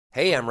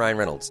Hey, I'm Ryan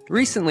Reynolds.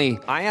 Recently,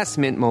 I asked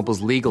Mint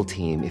Mobile's legal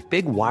team if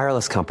big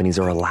wireless companies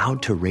are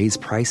allowed to raise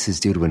prices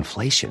due to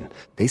inflation.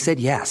 They said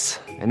yes.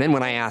 And then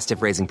when I asked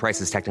if raising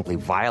prices technically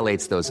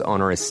violates those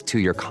onerous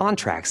two-year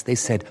contracts, they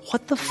said,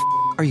 "What the f***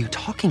 are you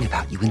talking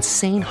about, you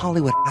insane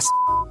Hollywood ass?"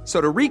 So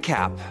to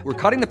recap, we're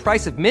cutting the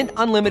price of Mint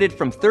Unlimited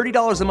from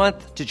 $30 a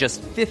month to just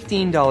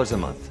 $15 a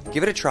month.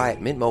 Give it a try at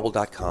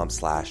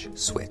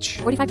mintmobile.com/switch.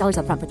 $45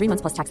 up front for 3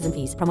 months plus taxes and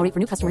fees. Promo rate for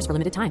new customers for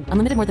limited time.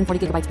 Unlimited more than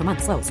 40 gigabytes per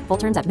month. Slows full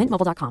terms at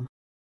mintmobile.com.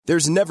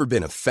 There's never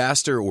been a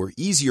faster or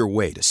easier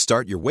way to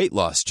start your weight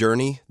loss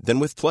journey than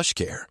with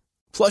PlushCare.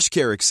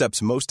 PlushCare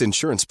accepts most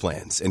insurance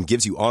plans and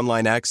gives you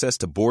online access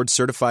to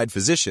board-certified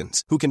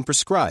physicians who can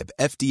prescribe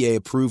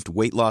FDA-approved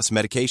weight loss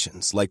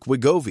medications like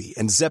Wegovy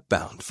and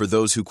Zepbound for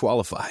those who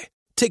qualify.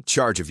 Take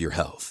charge of your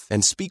health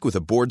and speak with a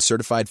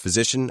board-certified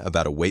physician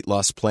about a weight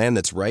loss plan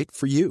that's right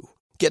for you.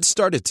 Get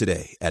started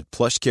today at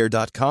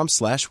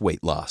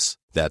plushcare.com/weight loss.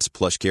 That's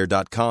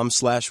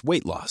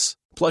plushcare.com/weight loss.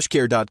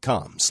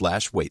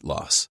 plushcare.com/weight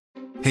loss.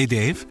 Hey,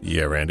 Dave.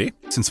 Yeah, Randy.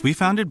 Since we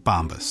founded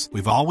Bombas,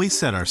 we've always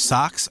said our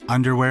socks,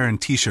 underwear,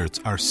 and T-shirts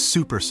are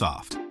super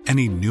soft.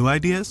 Any new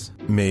ideas?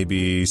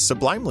 Maybe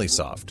sublimely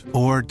soft.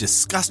 Or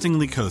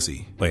disgustingly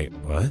cozy. Wait,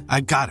 what?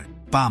 I got it.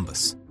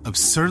 Bombas.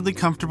 Absurdly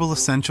comfortable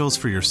essentials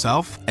for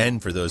yourself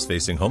and for those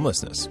facing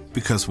homelessness.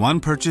 Because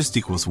one purchased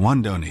equals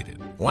one donated.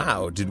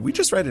 Wow, did we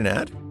just write an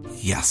ad?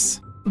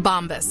 Yes.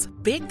 Bombas.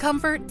 Big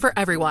comfort for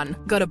everyone.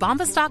 Go to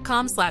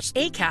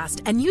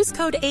bombas.com/ACAST and use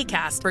code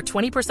ACAST for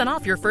 20%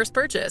 off your first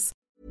purchase.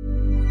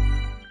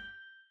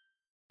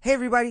 Hey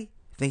everybody,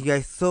 thank you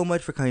guys so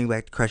much for coming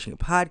back to Crushing It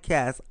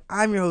Podcast.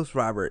 I'm your host,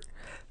 Robert.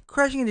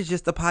 Crushing It is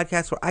just a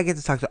podcast where I get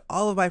to talk to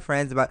all of my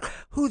friends about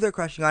who they're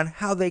crushing on,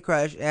 how they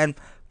crush, and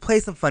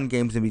play some fun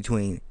games in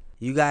between.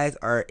 You guys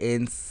are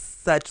in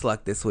such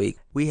luck this week.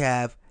 We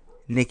have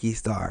Nikki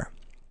Starr,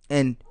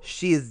 and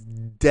she is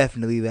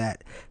definitely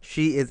that.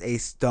 She is a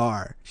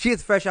star. She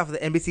is fresh off of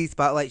the NBC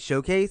Spotlight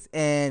Showcase,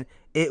 and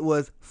it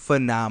was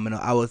phenomenal.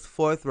 I was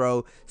fourth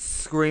row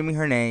screaming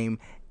her name.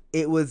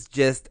 It was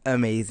just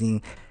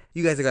amazing.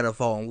 You guys are going to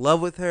fall in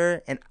love with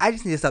her, and I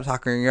just need to stop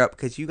talking her up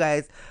because you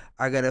guys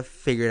are going to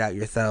figure it out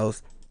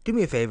yourselves. Do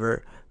me a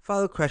favor.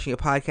 Follow Crushing It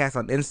Podcast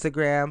on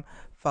Instagram.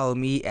 Follow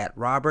me at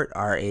Robert,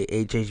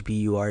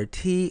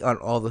 RAHHBURT, on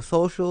all the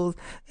socials.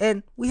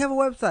 And we have a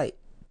website,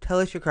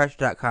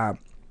 tellusyourcrush.com.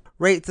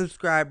 Rate,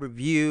 subscribe,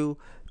 review,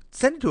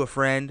 send it to a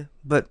friend.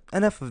 But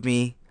enough of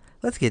me.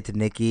 Let's get to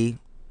Nikki.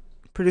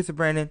 Producer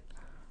Brandon,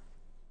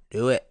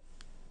 do it.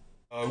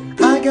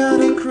 I got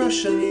a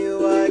crush on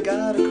you, I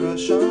got a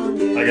crush on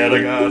you. I got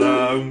a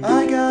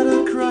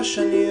crush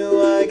on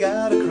you, I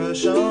got a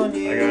crush on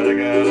you.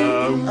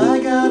 I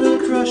got a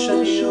crush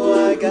on you,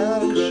 I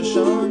got a crush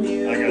on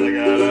you.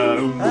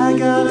 I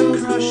got a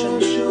crush on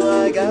you,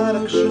 I got a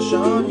crush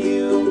on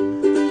you.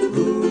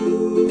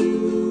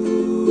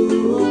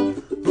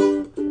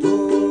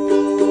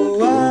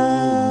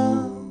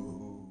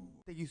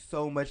 Thank you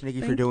so much,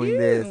 Nikki, for doing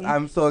this.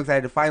 I'm so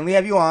excited to finally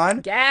have you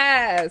on.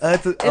 Yes.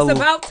 It's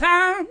about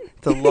time.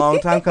 It's a long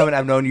time coming.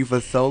 I've known you for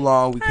so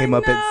long. We came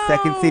up at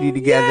Second City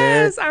together.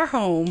 Yes, our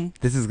home.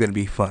 This is going to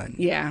be fun.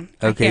 Yeah.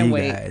 Okay, I can't you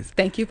wait. guys.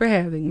 Thank you for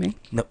having me.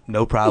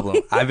 No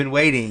problem. I've been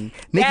waiting.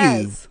 Nikki,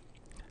 Yes.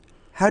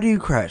 how do you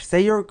crush?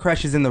 Say your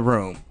crush is in the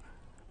room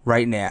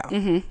right now.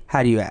 Mm-hmm.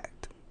 How do you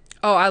act?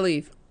 Oh, I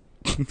leave.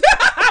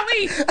 I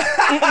leave.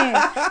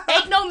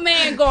 Ain't no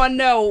man gonna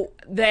know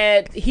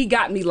that he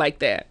got me like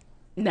that.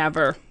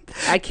 Never.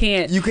 I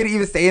can't. You couldn't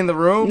even stay in the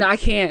room? No, I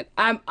can't.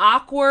 I'm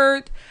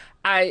awkward.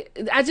 I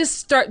just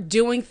start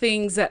doing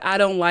things that I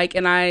don't like,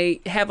 and I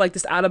have like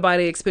this out of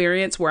body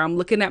experience where I'm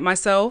looking at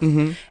myself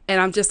and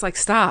I'm just like,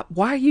 stop.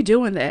 Why are you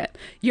doing that?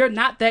 You're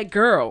not that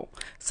girl.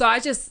 So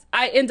I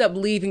end up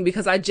leaving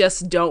because I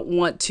just don't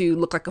want to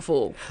look like a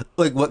fool.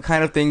 Like, what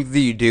kind of things do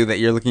you do that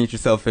you're looking at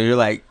yourself and you're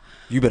like,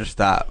 you better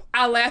stop?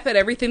 I laugh at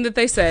everything that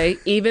they say,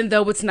 even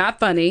though it's not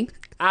funny.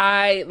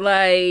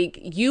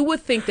 You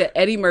would think that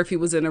Eddie Murphy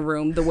was in a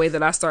room the way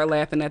that I start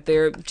laughing at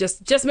their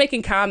just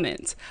making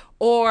comments.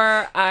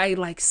 Or I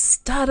like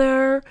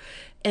stutter,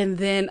 and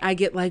then I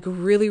get like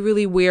really,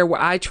 really weird where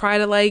I try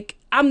to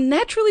I'm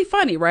naturally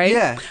funny, right?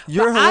 Yeah,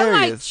 you're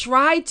hilarious. I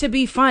try to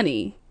be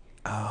funny.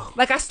 Oh.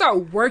 Like I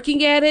start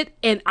working at it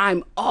and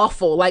I'm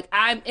awful. Like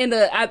I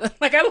look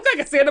like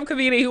a stand-up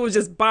comedian who was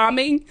just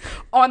bombing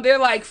on their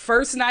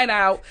first night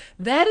out.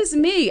 That is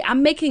me.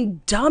 I'm making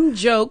dumb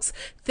jokes,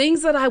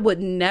 things that I would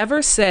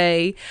never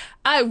say.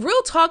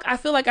 Real talk, I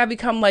feel like I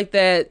become like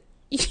that,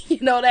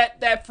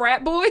 that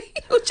frat boy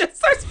who just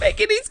starts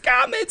making these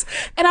comments.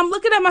 And I'm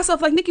looking at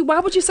myself like, Nikki, why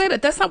would you say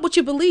that? That's not what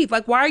you believe.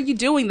 Like, why are you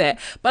doing that?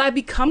 But I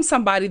become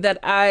somebody that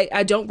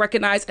I don't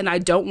recognize and I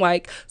don't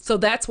like. So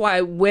that's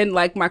why when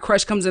my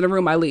crush comes in the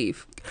room, I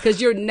leave. Because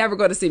you're never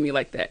going to see me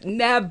like that.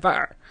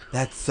 Never.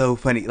 That's so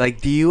funny.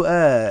 Do you,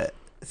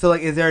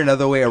 is there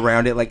another way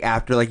around it?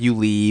 After you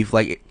leave,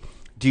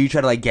 do you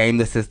try to game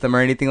the system or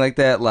anything like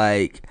that?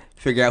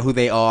 Figure out who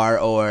they are,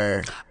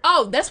 or...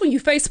 Oh, that's when you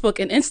Facebook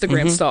and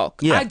Instagram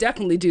stalk. Yeah. I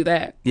definitely do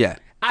that. Yeah.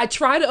 I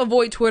try to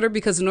avoid Twitter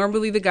because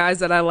normally the guys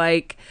that I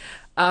like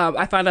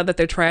I find out that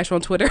they're trash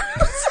on Twitter.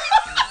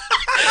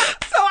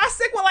 So I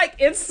stick with like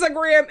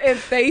Instagram and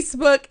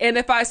Facebook, and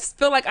if I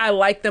feel like I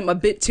like them a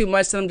bit too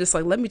much, then I'm just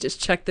like, let me just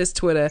check this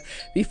Twitter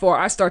before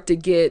I start to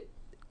get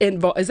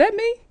involved. Is that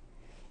me?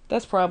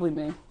 That's probably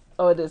me.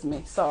 Oh, it is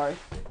me. Sorry.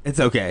 It's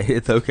okay.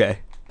 It's okay.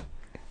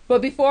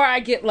 But before I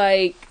get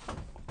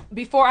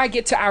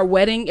to our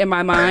wedding in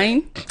my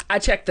mind, I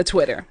check the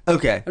Twitter.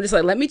 Okay. I'm just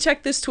like, let me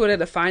check this Twitter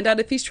to find out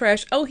if he's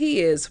trash. Oh,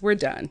 he is. We're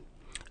done.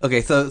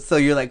 Okay, so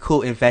you're like,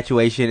 cool,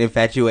 infatuation,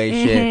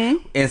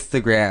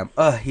 Instagram.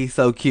 Oh, he's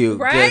so cute.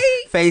 Right?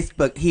 Just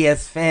Facebook, he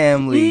has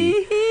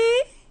family.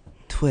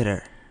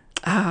 Twitter.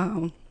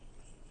 Oh.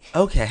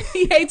 Okay.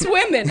 He hates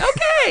women.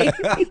 Okay.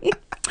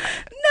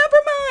 Never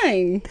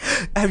mind.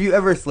 Have you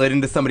ever slid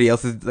into somebody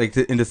else's, like,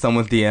 into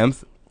someone's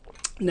DMs?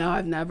 No,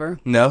 I've never.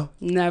 No?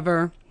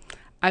 Never.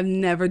 I've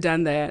never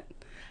done that.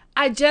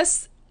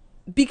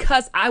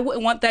 Because I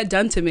wouldn't want that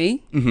done to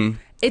me. Mm-hmm.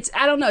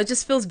 I don't know, it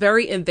just feels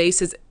very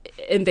invasive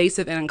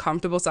and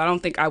uncomfortable, so I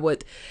don't think I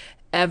would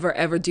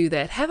ever do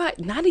that. Have I?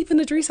 Not even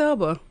Idris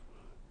Elba.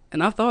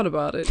 And I've thought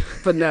about it,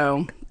 but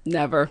no,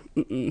 never.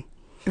 Mm-mm.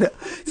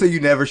 So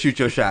you never shoot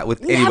your shot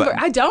with anybody? Never.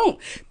 I don't.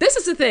 This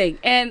is the thing,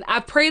 and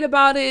I've prayed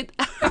about it.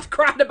 I've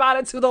cried about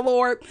it to the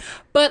Lord,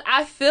 but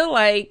I feel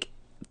like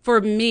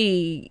for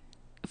me,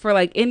 for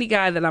like any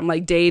guy that I'm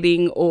like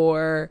dating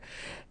or,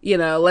 you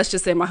know, let's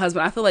just say my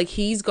husband, I feel like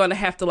he's going to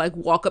have to like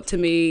walk up to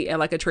me at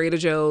like a Trader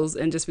Joe's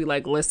and just be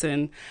like,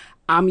 listen,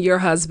 I'm your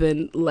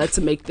husband. Let's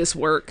make this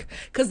work.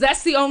 Because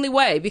that's the only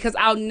way. Because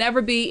I'll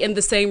never be in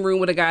the same room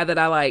with a guy that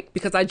I like.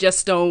 Because I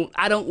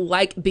don't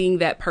like being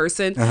that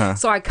person. Uh-huh.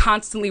 So I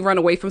constantly run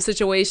away from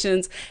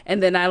situations.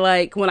 And then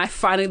when I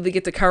finally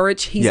get the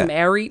courage, he's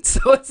married.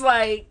 So it's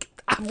like,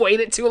 I've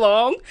waited too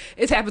long.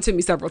 It's happened to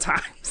me several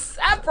times.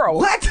 Several.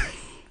 What?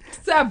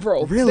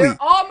 Several. Really?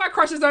 All my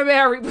crushes are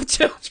married with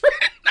children.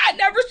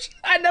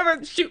 I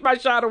never shoot my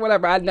shot or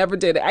whatever. I never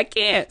did it. I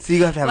can't. So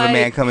you have to have a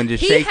man come and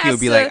just shake you and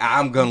be like,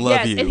 I'm going to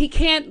love you. And he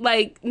can't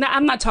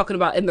I'm not talking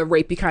about in the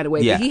rapey kind of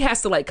way, but he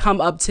has to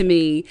come up to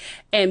me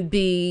and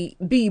be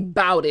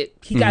about it.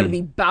 He got to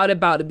be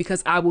about it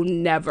because I will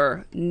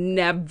never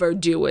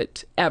do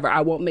it ever.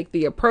 I won't make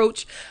the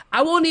approach.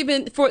 I won't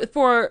even,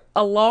 for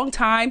a long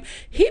time,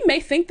 he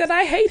may think that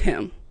I hate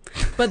him,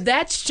 but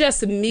that's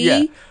just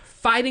me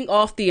fighting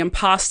off the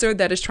imposter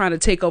that is trying to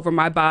take over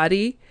my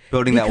body.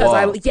 Building that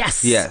wall.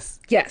 Yes.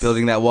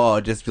 Building that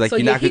wall. Just be like, so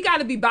he got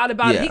to be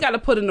about it. He got to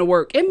put in the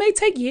work. It may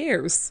take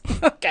years.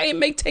 Okay. It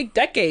may take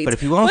decades. But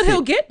if he wants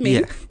he'll get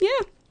me. Yeah.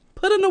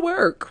 Put in the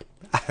work.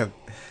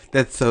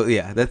 That's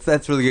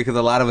really good because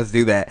a lot of us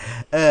do that.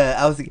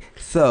 I was thinking,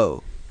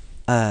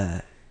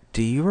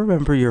 do you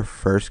remember your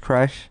first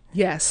crush?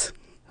 Yes.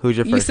 Who's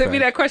your first crush? You sent me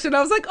that question.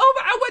 I was like,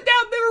 oh, I went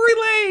down memory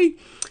lane.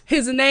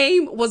 His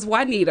name was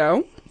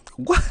Juanito.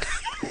 What?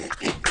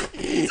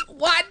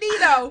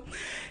 Juanito.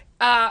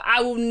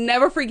 I will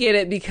never forget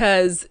it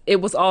because it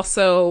was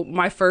also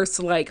my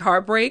first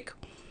heartbreak.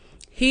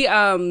 He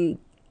was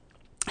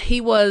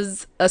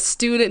a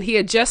student. He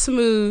had just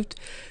moved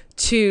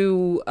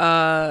to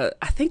I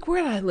think,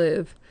 where did I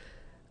live?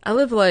 I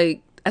live I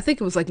think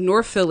it was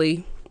North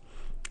Philly,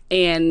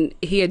 and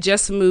he had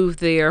just moved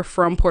there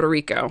from Puerto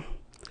Rico.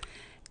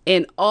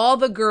 And all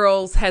the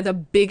girls had the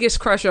biggest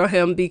crush on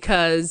him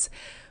because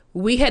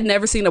we had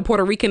never seen a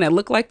Puerto Rican that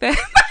looked like that.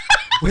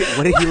 Wait,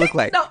 what did he look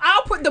like? No,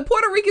 the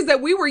Puerto Ricans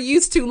that we were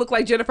used to look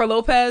like Jennifer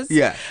Lopez.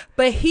 Yeah.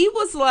 But he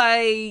was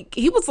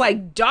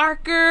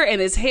darker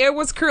and his hair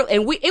was curly.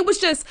 And it was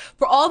just,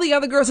 for all the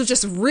other girls, it was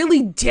just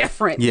really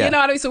different. Yeah. You know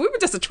what I mean? So we were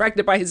just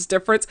attracted by his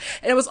difference.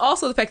 And it was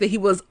also the fact that he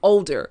was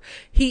older.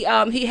 He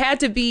had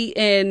to be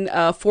in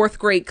fourth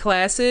grade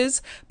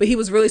classes, but he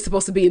was really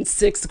supposed to be in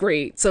sixth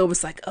grade. So it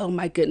was like, oh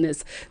my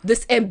goodness,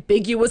 this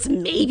ambiguous,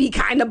 maybe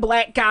kind of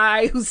black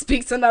guy who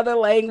speaks another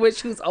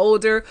language, who's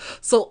older.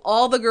 So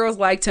all the girls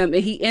liked him,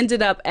 and he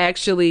ended up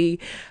actually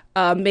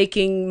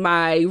making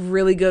my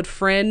really good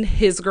friend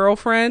his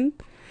girlfriend,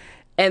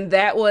 and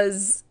that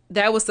was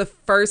the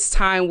first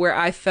time where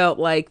I felt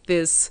like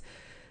this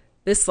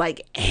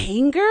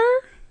anger.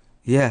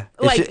 Yeah,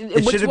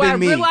 it should have been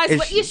me.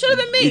 It should have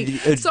been me.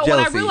 So jealousy. What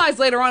I realized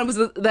later on was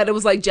that it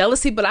was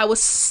jealousy, but I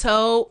was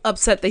so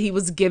upset that he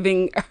was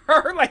giving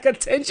her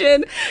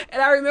attention.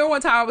 And I remember one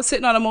time I was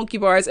sitting on a monkey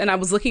bars and I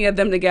was looking at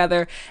them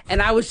together,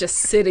 and I was just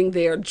sitting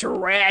there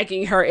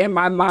dragging her in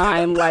my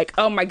mind,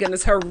 oh my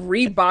goodness, her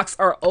Reeboks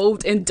are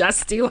old and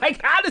dusty.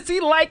 How does he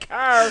like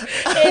her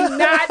and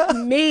not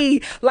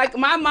me?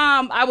 My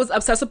mom, I was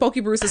obsessed with Poke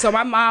Brewster, so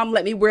my mom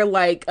let me wear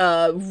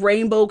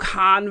rainbow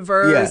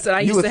Converse, and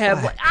I used to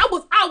have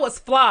I was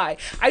fly.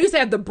 I used to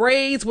have the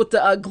braids with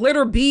the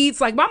glitter beads.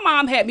 My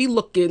mom had me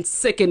looking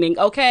sickening,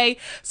 okay?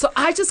 So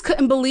I just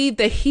couldn't believe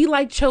that he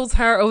chose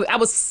her. I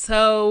was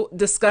so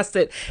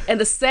disgusted. And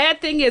the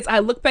sad thing is, I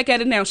look back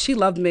at it now, she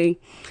loved me.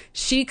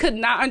 She could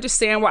not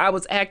understand why I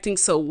was acting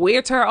so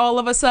weird to her all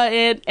of a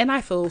sudden, and I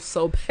feel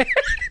so bad.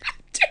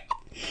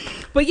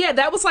 But yeah,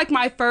 that was like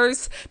my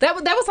first. That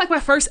was like my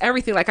first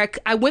everything. Like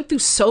I went through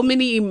so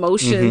many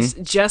emotions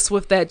just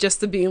with that, just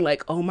to being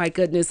like, oh my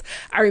goodness.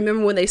 I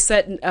remember when they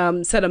set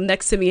him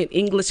next to me in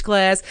English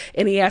class,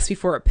 and he asked me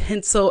for a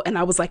pencil, and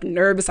I was like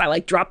nervous. I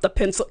like dropped the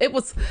pencil. It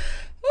was.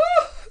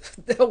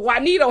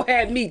 Juanito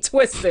had me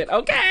twisted.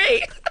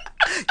 Okay.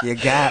 You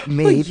got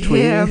me twisted.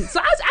 Yeah. So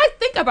I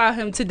think about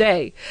him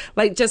today,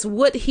 like just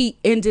what he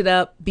ended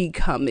up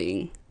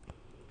becoming.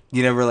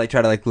 You never like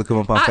try to like look him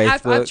up on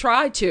Facebook? I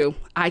tried to.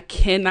 I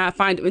cannot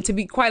find him. And to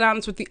be quite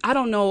honest with you, I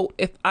don't know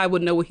if I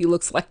would know what he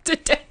looks like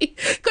today. Because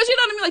you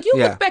know what I mean? Like you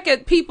look back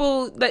at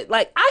people that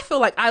like, I feel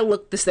like I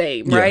look the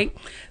same, right?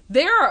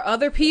 There are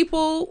other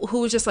people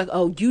who is just like,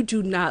 oh, you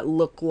do not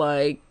look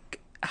like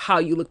how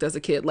you looked as a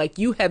kid. Like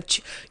you have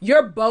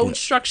your bone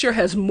structure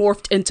has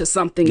morphed into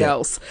something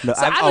else. No,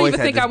 so I've I don't always even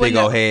had think this I would big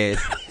know. old head.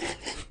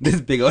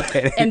 This big old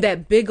head. And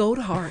that big old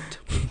heart.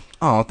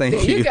 Oh, thank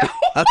There you go.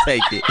 I'll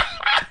take it.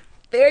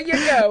 There you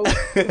go.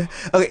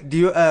 Okay, do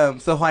you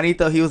so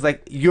Juanito, he was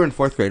like, you're in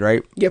 4th grade,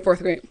 right? Yeah,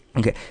 4th grade.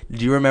 Okay.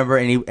 Do you remember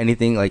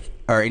anything like,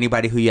 or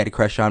anybody who you had a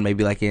crush on,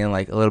 maybe like in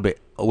like a little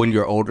bit when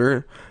you're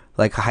older,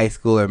 like high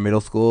school or middle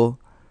school?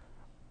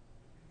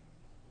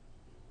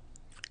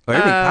 Or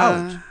maybe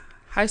college?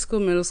 High school,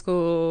 middle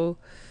school.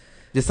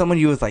 Just someone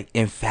you was like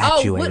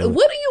infatuated with.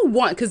 What do you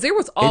want? Because there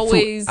was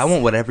always. I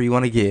want whatever you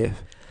want to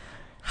give.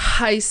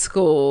 High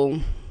school.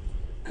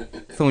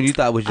 Someone you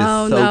thought was just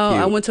so cute.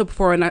 I went to a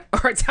performing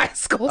arts high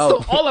school,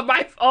 so all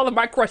of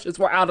my crushes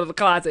were out of the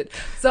closet.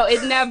 So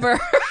it never.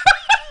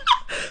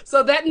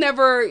 So that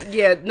never.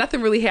 Yeah,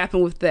 nothing really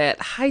happened with that.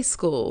 High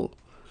school.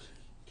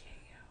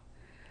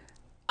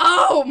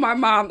 Oh, my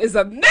mom is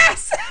a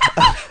mess.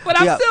 But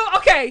I'm still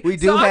okay. We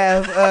do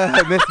have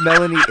Miss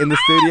Melanie in the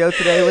studio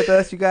today with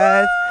us, you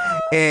guys.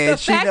 And the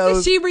fact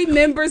that she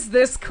remembers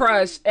this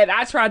crush, and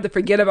I tried to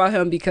forget about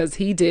him because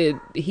he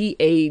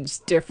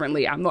aged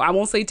differently. I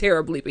won't say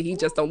terribly, but he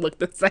just don't look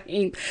the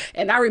same.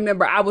 And I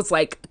remember I was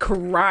like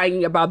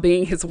crying about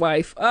being his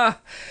wife.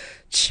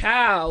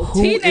 Child,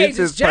 who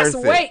teenagers, just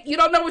wait. You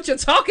don't know what you're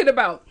talking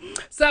about.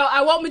 So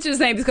I won't mention his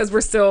name because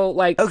we're still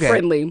like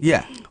friendly.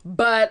 Yeah.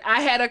 But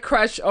I had a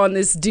crush on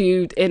this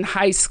dude in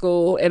high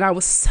school, and I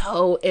was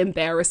so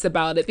embarrassed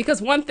about it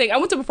because one thing, I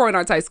went to performing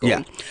arts high school.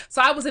 Yeah.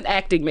 So I was an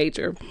acting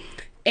major.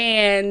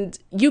 And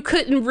you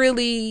couldn't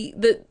really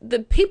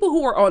the people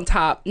who were on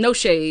top, no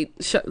shade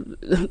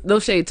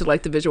to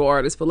like the visual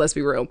artists, but let's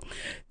be real,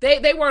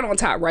 they weren't on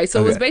top, right? So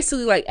it was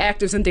basically like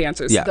actors and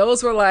dancers. Yeah.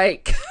 Those were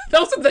like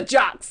those are the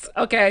jocks,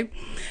 okay?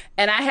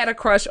 And I had a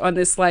crush on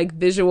this like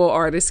visual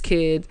artist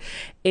kid,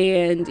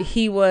 and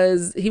he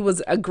was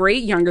a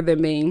grade younger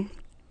than me.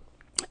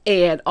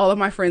 And all of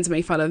my friends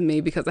made fun of me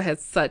because I had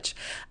such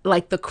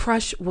like the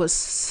crush was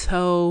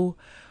so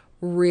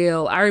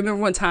real. I remember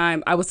one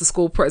time I was the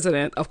school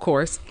president, of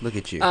course. Look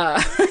at you.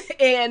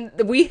 And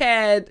we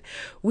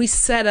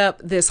set up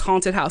this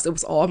haunted house. It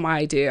was all my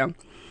idea.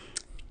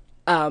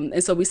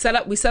 And so we set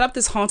up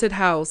this haunted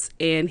house,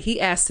 and he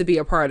asked to be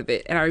a part of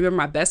it. And I remember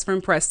my best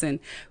friend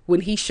Preston,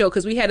 when he showed,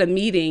 because we had a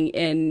meeting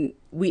and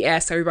we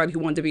asked everybody who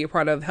wanted to be a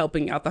part of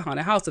helping out the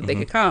haunted house if they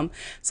could come.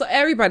 So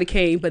everybody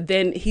came, but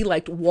then he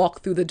like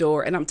walked through the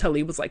door, and I'm telling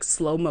you, it was like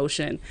slow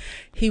motion.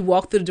 He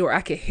walked through the door.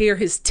 I could hear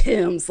his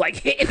Timbs like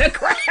hitting the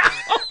ground.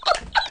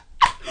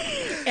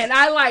 And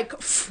I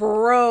like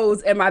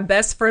froze, and my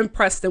best friend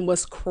Preston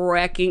was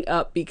cracking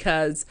up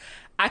because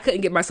I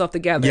couldn't get myself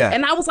together. Yeah.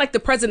 And I was like the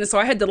president, so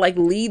I had to like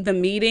lead the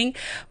meeting,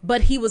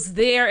 but he was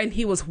there and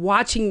he was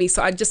watching me.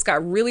 So I just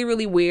got really,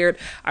 really weird.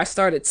 I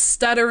started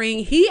stuttering.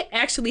 He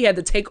actually had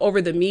to take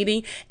over the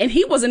meeting, and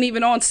he wasn't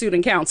even on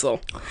student council,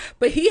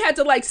 but he had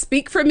to like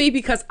speak for me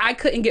because I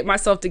couldn't get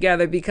myself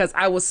together because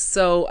I was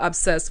so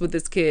obsessed with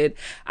this kid.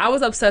 I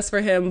was obsessed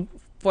for him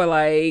for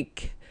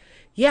like,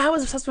 I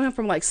was obsessed with him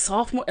from like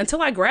sophomore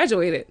until I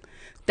graduated.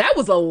 That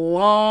was a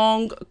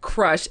long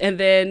crush. And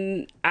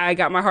then I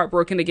got my heart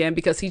broken again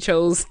because he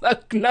chose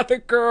another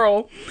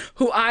girl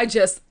who I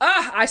just,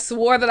 I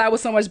swore that I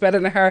was so much better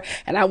than her.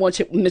 And I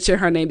won't mention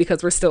her name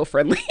because we're still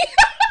friendly.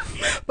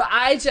 But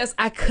I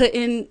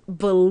couldn't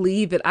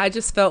believe it. I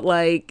just felt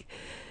like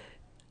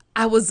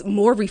I was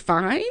more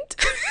refined.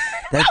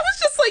 I was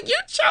just like, you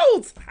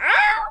chose her.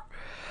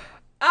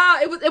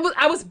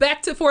 I was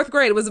back to 4th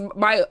grade. It was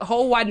my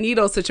whole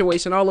Juanito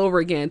situation all over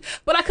again.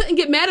 But I couldn't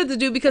get mad at the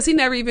dude because he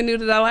never even knew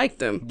that I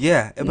liked him.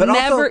 Yeah, but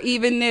never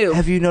even knew.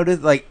 Have you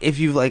noticed, like,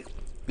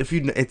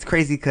 it's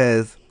crazy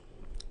because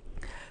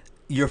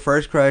your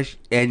first crush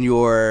and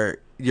your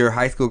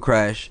high school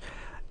crush,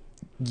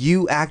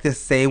 you act the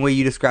same way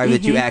you describe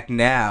that you act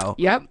now.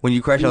 Yep. When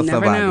you crush on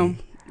somebody.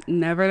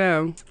 Never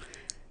know.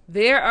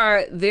 There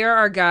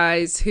are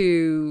guys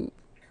who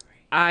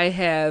I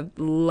have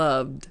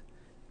loved.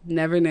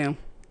 Never knew.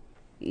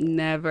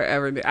 Never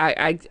ever knew.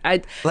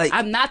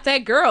 I'm not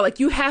that girl. Like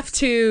you have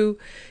to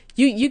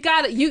You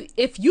gotta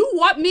if you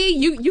want me,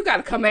 you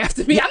gotta come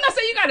after me. I'm not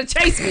saying you gotta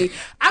chase me.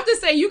 I'm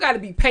just saying you gotta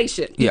be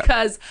patient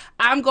because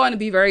I'm going to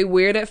be very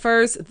weird at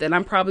first. Then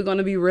I'm probably going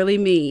to be really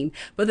mean,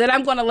 but then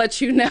I'm going to let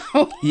you know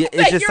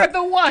that you're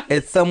the one.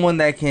 It's someone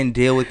that can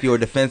deal with your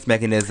defense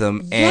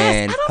mechanism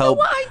and help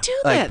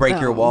break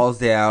your walls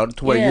down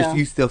to where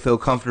you still feel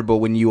comfortable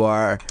when you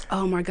are.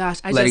 Oh my gosh!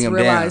 I just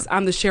realized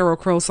I'm the Sheryl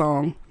Crow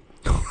song,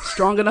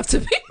 "Strong Enough to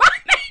Be My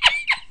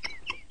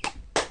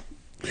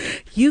Man."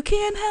 You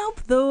can't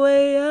help the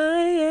way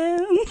I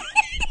am.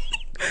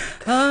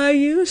 Are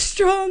you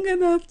strong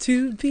enough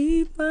to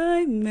be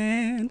my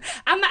man?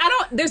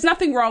 There's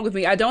nothing wrong with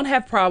me. I don't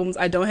have problems.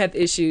 I don't have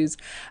issues.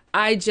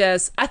 I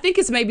think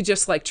it's maybe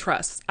just like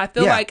trust. I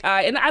feel like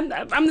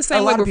I'm the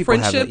same way with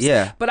friendships,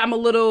 but I'm a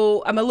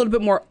little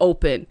bit more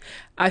open.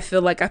 I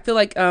feel like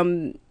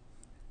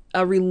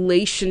a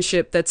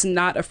relationship that's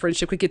not a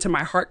friendship could get to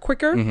my heart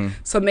quicker.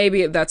 So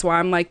maybe that's why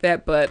I'm like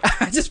that. But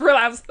I just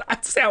realized I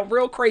sound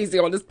real crazy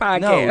on this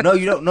podcast. No,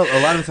 you don't. No,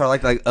 a lot of us are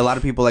like a lot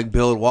of people like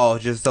build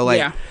walls just so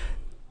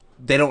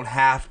they don't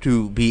have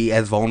to be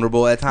as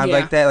vulnerable at times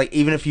like that. Like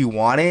even if you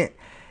want it,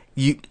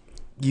 you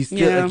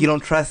still like you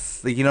don't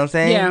trust. Like, you know what I'm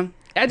saying? Yeah.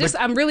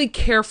 I'm really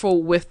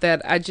careful with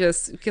that.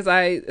 Because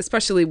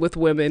especially with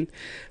women,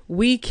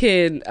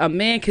 a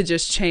man could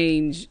just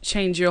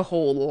change your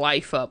whole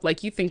life up.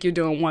 Like you think you're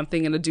doing one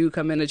thing and a dude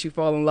come in that you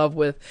fall in love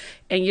with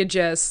and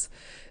it's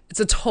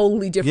a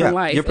totally different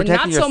life. You're and not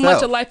protecting so yourself.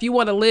 much a life you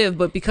want to live,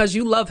 but because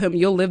you love him,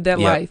 you'll live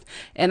that life.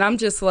 And I'm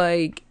just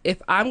like,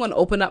 if I'm going to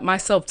open up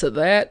myself to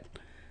that,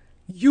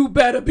 you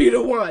better be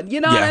the one.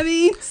 You know what I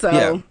mean?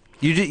 So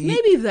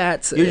maybe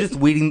that's you're just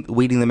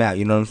weeding them out.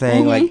 You know what I'm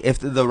saying? Like if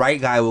the right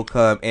guy will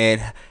come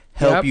and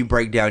help you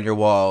break down your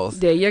walls,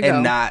 there you go,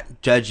 and not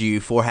judge you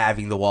for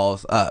having the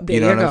walls up. There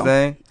you know what I'm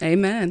saying?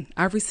 Amen.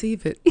 I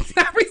receive it.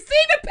 I receive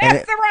it,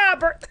 Pastor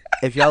Robert.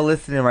 If y'all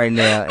listening right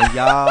now and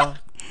y'all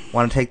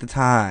want to take the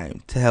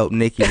time to help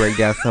Nikki break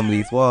down some of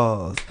these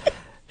walls,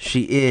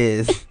 she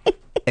is.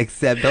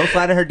 Except don't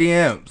slide in her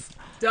DMs.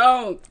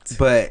 Don't.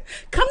 But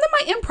come to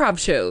my improv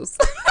shows.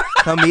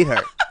 Come meet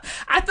her.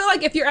 I feel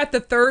like if you're at the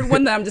third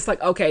one, then I'm just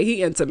like, okay,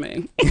 he into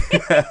me.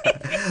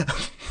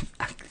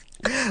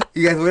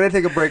 You guys, we're going to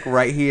take a break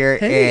right here.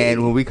 Hey.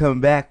 And when we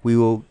come back, we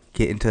will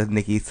get into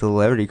Nikki's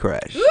celebrity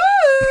crush. Woo!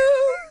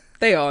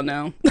 They all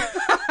know.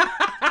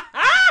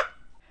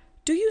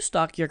 Do you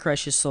stalk your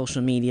crush's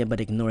social media but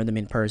ignore them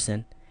in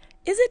person?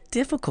 Is it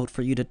difficult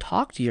for you to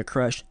talk to your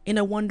crush in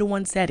a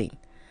one-to-one setting?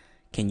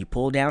 Can you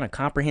pull down a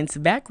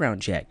comprehensive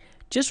background check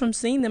just from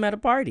seeing them at a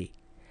party?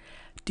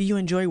 Do you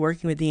enjoy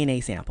working with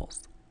DNA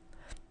samples?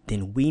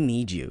 Then we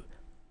need you.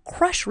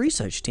 Crush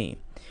Research Team.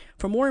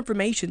 For more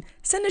information,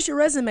 send us your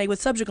resume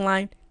with subject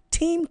line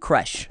Team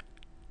Crush.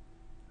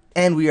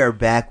 And we are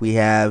back. We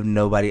have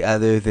nobody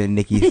other than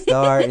Nikki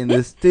Starr in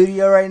the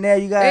studio right now,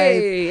 you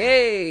guys.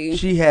 Hey.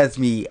 She has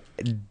me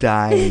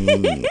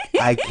dying.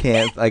 I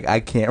can't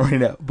right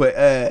now.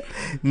 But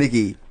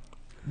Nikki,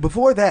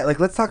 before that,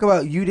 let's talk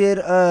about, you did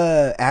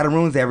Adam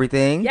Ruins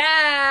Everything.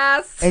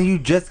 Yes. And you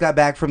just got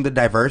back from the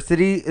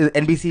Diversity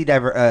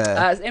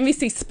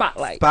NBC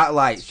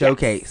Spotlight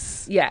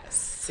Showcase.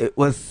 Yes. It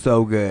was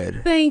so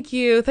good. Thank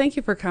you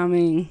for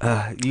coming.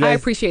 I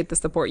appreciate the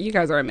support. You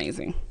guys are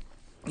amazing.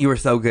 You were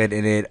so good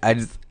in it.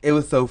 It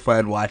was so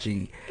fun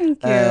watching.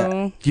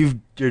 Thank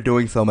you. You're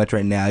doing so much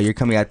right now. You're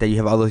coming out there. You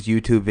have all those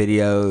YouTube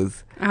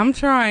videos. I'm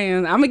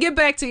trying. I'm gonna get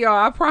back to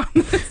y'all. I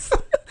promise.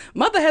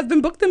 Mother has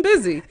been booked and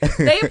busy.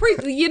 They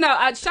appreciate,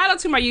 shout out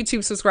to my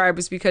YouTube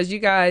subscribers because you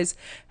guys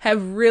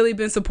have really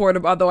been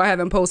supportive. Although I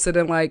haven't posted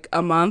in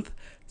a month,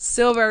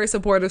 still very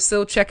supportive.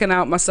 Still checking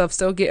out my stuff.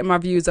 Still getting my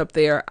views up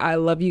there. I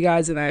love you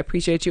guys and I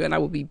appreciate you. And I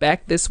will be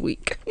back this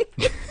week.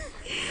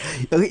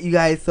 Okay, you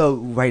guys. So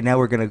right now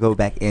we're gonna go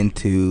back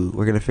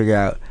we're gonna figure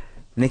out,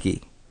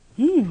 Nikki,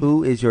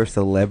 who is your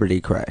celebrity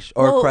crush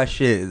or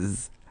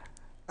crushes?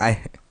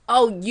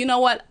 Oh, you know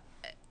what?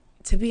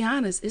 To be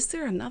honest, is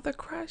there another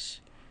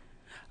crush?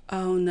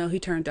 Oh no, he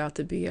turned out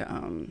to be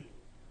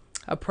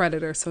a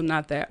predator, so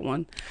not that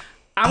one.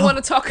 I want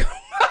to talk. About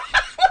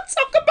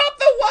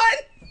the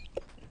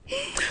one.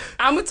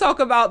 I'm gonna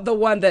talk about the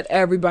one that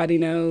everybody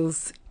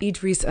knows,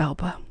 Idris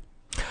Elba.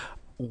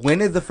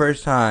 When is the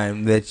first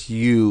time that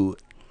you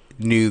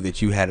knew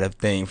that you had a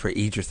thing for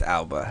Idris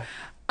Elba?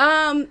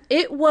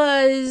 It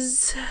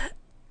was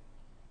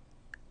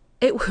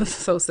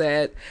so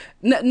sad.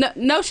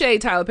 No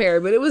shade, Tyler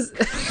Perry, but it was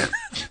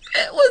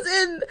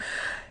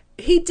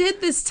he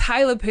did this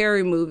Tyler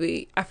Perry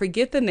movie. I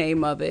forget the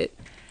name of it,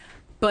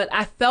 but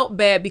I felt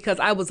bad because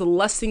I was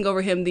lusting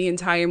over him the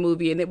entire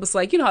movie. And it was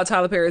like, you know how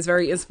Tyler Perry is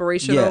very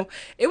inspirational? Yeah.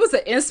 It was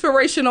an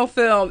inspirational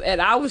film,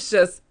 and I was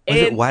just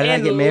Why Did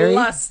I Get Married?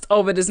 Lust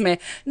over this man.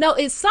 No,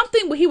 it's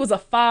something where he was a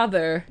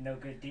father. No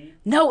Good Deed?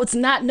 No, it's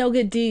not No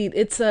Good Deed.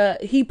 It's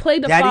he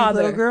played the Daddy's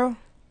father. Little Girl?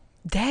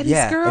 Daddy's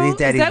Girl? I think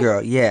Daddy's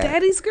Girl, yeah.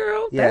 Daddy's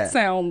Girl? Yeah. That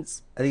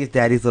sounds... I think it's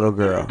Daddy's Little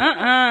Girl.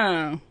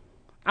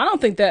 I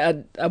don't think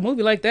that a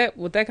movie like that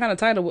with that kind of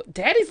title...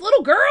 Daddy's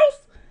Little Girls?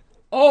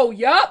 Oh,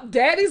 yup.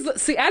 Daddy's.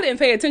 See, I didn't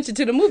pay attention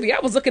to the movie. I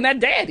was looking at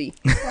Daddy.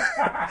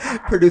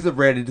 Producer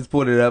Brandon just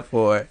pulled it up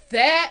for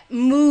that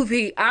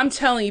movie. I'm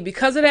telling you,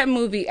 because of that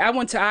movie, I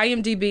went to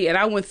IMDb and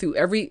I went through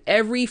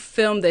every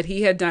film that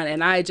he had done,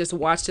 and I just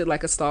watched it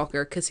like a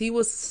stalker because he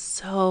was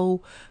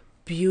so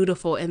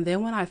beautiful. And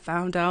then when I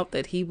found out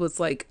that he was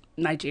like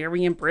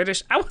Nigerian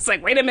British, I was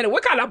like, wait a minute,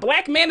 what kind of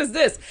black man is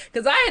this?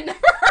 Because I had never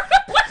heard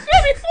of black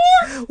man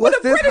before with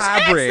a British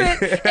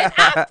accent, and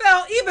I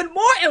fell even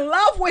more in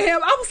love with him.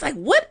 I was like,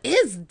 what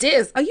is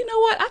this? Oh, you know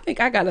what? I think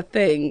I got a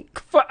thing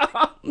for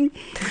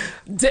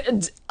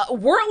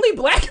worldly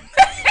black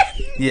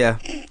men. Yeah.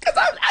 Because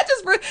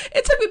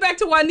it took me back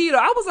to Juanito.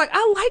 I was like,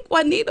 I like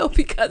Juanito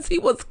because he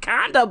was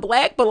kind of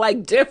black, but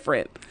like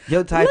different.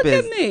 Your type Look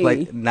is at me.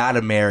 like not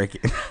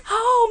American.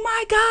 Oh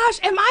my gosh,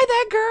 am I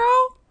that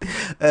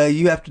girl?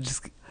 You have to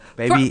just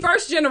maybe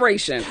first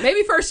generation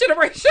American.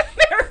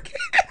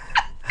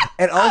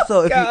 And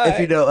also, if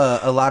you know,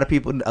 a lot of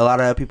people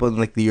in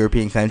like the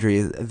European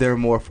countries, they're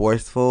more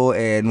forceful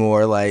and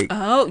more like.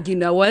 Oh, you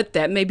know what?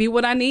 That may be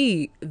what I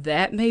need.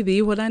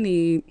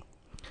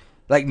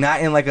 Like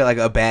not in like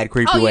a bad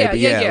creepy way, but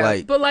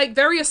like but like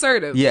very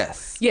assertive.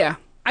 Yes. Yeah,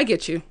 I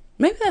get you.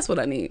 Maybe that's what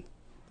I need.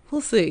 We'll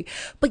see.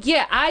 But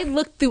yeah, I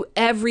looked through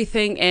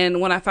everything,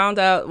 and when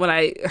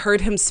I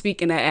heard him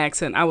speak in that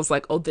accent, I was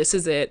like, oh, this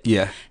is it.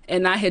 Yeah.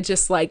 And I had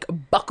just like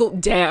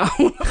buckled down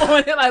on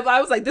it. I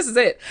was like, this is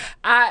it.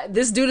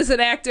 This dude is an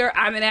actor.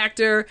 I'm an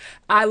actor.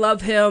 I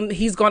love him.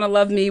 He's going to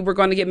love me. We're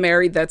going to get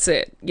married. That's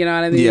it. You know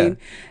what I mean? Yeah.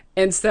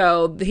 And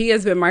so he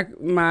has been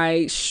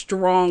my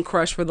strong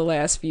crush for the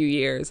last few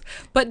years.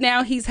 But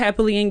now he's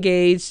happily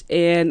engaged,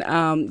 and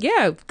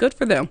yeah, good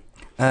for them.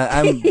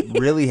 I'm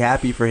really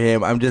happy for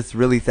him. I'm just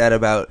really sad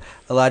about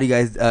a lot of you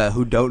guys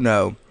who don't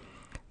know.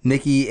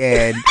 Nikki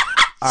and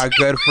our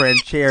good friend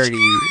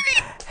Charity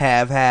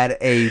have had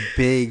a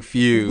big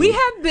feud. We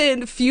have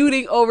been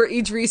feuding over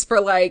Idris for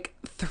like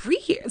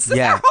 3 years.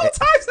 Yeah. Our whole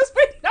time since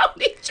we've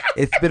known each other.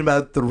 It's been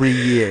about 3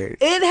 years.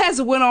 It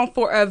has went on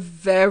for a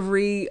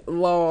very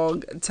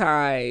long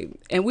time,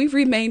 and we've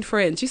remained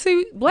friends. You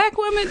see, black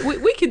women,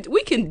 we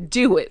can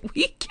do it.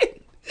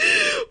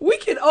 We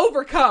can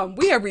overcome.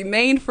 We have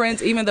remained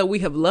friends even though we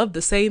have loved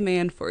the same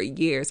man for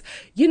years.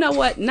 You know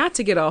what? Not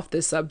to get off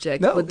this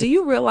subject, but do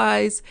you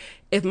realize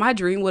if my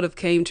dream would have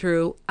came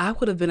true, I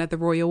would have been at the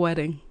royal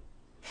wedding.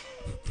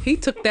 He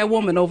took that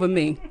woman over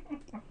me.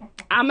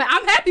 I'm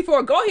happy for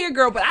her. Go here,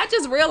 girl. But I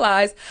just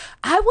realized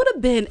I would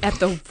have been at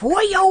the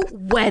royal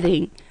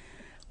wedding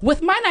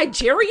with my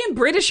Nigerian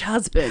British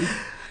husband.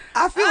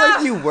 I feel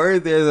like you were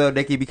there though,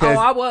 Nikki, because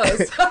I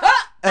was.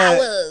 I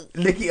was.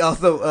 Nikki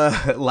also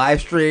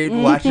live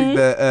streamed watching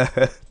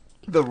the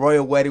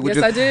royal wedding.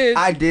 Yes, I did.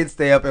 I did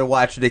stay up and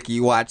watch Nikki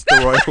watch the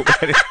royal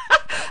wedding.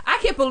 I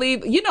can't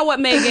believe. You know what,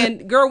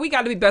 Megan? Girl, we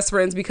got to be best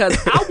friends because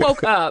I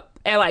woke up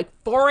at like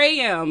 4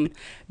 a.m.,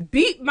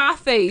 beat my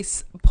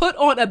face, put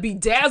on a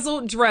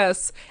bedazzled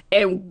dress,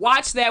 and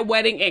watched that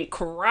wedding and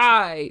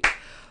cried.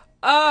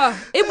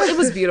 It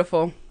was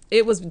beautiful.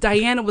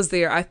 Diana was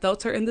there. I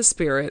felt her in the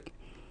spirit.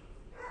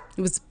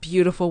 It was a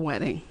beautiful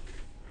wedding.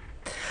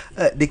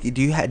 Nikki,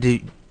 did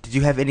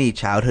you have any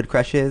childhood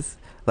crushes,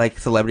 like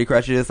celebrity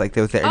crushes? Like,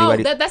 was there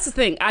anybody? Oh, that's the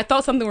thing. I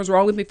thought something was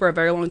wrong with me for a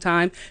very long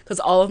time because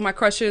all of my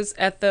crushes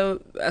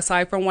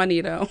aside from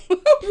Juanito,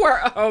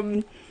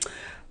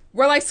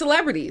 were like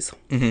celebrities.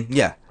 Mm-hmm,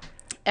 yeah.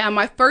 And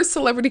my first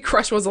celebrity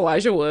crush was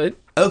Elijah Wood.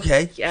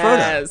 Okay.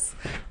 Yes.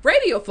 Frodo.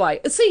 Radio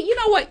Flight. See, you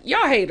know what?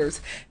 Y'all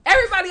haters.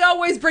 Everybody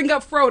always bring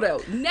up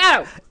Frodo.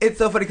 No. It's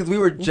so funny because we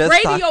were just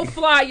Radio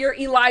Flyer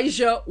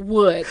Elijah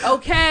Wood.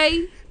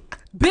 Okay.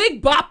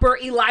 Big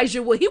bopper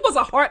Elijah Wood. He was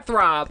a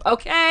heartthrob.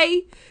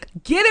 Okay.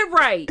 Get it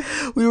right.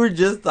 We were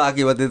just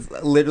talking about this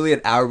literally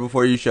an hour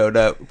before you showed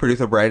up,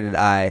 producer Brandon and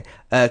I,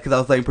 because I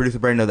was letting producer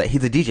Brandon know that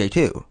he's a DJ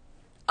too.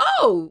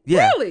 Oh,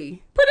 yeah.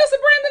 Really? Producer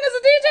Brandon is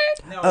a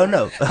DJ? No. Oh,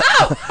 no.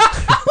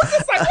 I was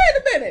just like, wait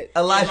a minute.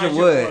 Elijah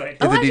Wood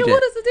is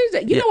a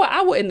DJ. You know what?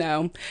 I wouldn't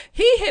know.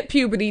 He hit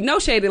puberty. No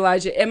shade,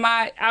 Elijah. And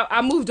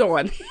I moved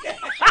on.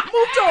 I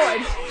moved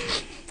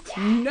on.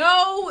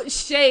 No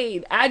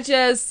shade. I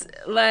just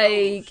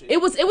like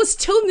it was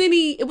too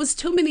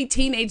many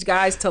teenage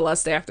guys to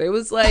lust after. It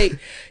was like,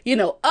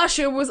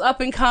 Usher was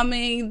up and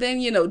coming.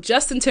 Then,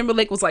 Justin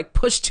Timberlake was like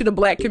pushed to the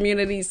black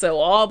community, so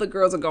all the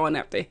girls are going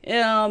after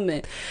him.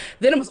 And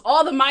then it was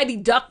all the Mighty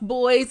Duck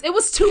Boys. It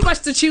was too much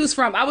to choose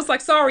from. I was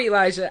like, sorry,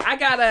 Elijah.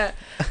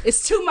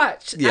 It's too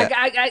much. Yeah.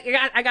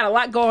 I got a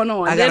lot going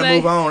on. I gotta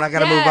move on. I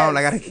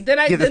gotta get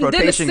this rotation going.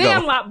 Then the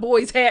Sandlot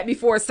Boys had me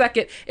for a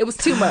second. It was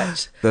too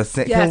much.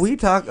 Can we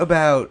talk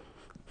about,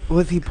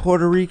 was he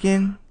Puerto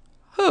Rican?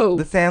 Who?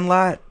 The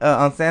Sandlot,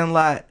 on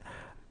Sandlot,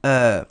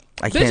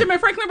 Benjamin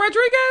Franklin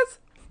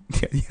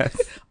Rodriguez? Yes.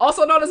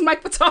 Also known as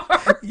Mike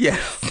Pitar. Yes.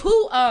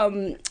 Who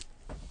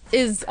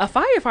is a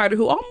firefighter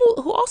who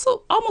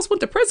also almost went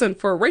to prison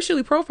for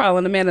racially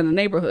profiling a man in the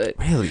neighborhood.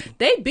 Really?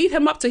 They beat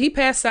him up till he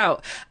passed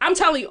out. I'm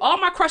telling you, all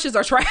my crushes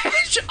are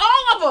trash.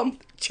 All of them.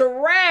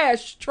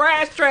 trash.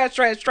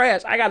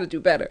 I gotta do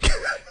better.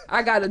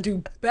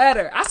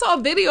 I saw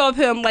a video of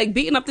him like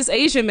beating up this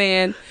Asian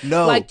man,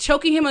 like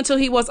choking him until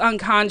he was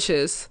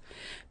unconscious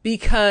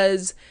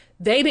because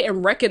they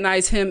didn't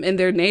recognize him in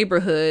their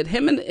neighborhood.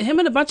 Him and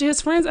a bunch of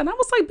his friends, and I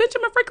was like,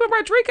 Benjamin Franklin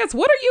Rodriguez,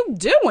 what are you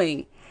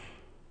doing?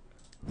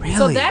 Really?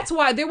 So that's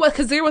why there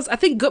was I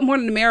think Good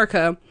Morning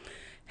America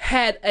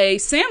had a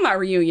Sandlot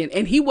reunion,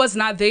 and he was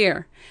not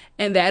there,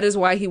 and that is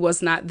why he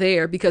was not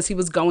there, because he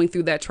was going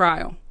through that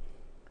trial.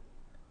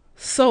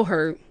 So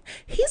hurt.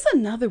 He's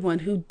another one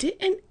who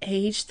didn't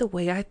age the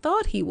way I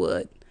thought he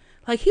would.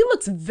 Like, he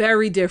looks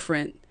very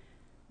different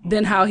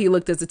than how he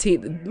looked as a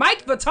teen.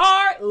 Mike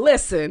Vitar,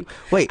 listen.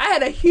 Wait. I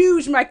had a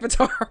huge Mike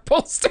Vitar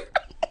poster.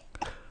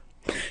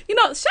 You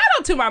know, shout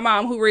out to my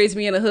mom who raised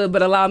me in the hood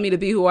but allowed me to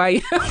be who I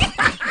am.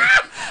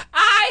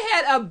 I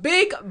had a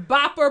big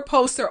bopper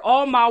poster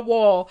on my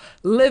wall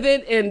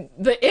living in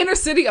the inner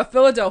city of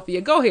Philadelphia.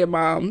 Go ahead,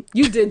 Mom.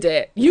 You did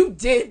that.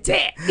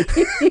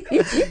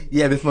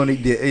 Yeah, Miss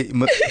Monique did.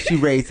 She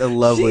raised a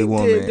lovely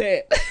woman. She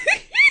did that.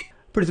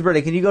 Producer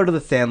Brady, can you go to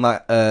the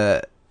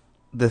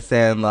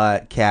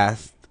Sandlot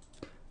cast?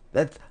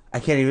 I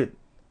can't even.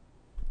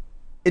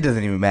 It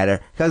doesn't even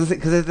matter because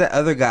there's that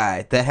other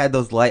guy that had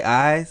those light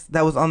eyes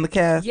that was on the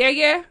cast.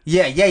 Yeah.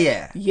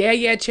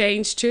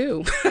 Changed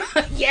too.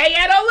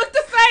 Yeah, don't look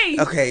the face.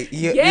 Okay.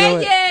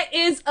 Yeah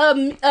is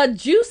a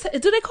juice.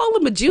 Do they call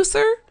him a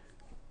juicer?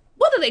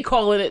 What do they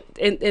call it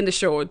in the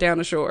shore, down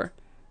the shore?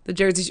 The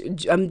Jersey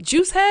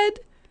juice head.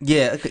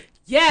 Yeah. Okay.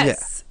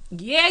 Yes.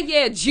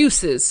 Yeah,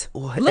 juices.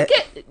 Look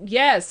at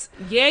yes.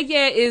 Yeah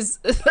is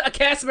a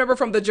cast member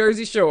from the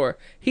Jersey Shore.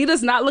 He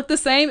does not look the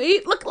same.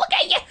 Look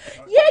at Yeah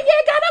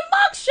got a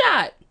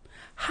mugshot.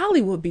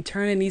 Hollywood be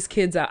turning these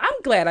kids out. I'm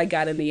glad I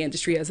got in the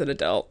industry as an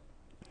adult.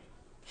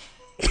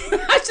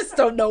 I just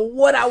don't know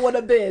what I would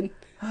have been.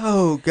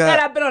 Oh God! Had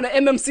I been on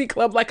an MMC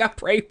club like I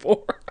prayed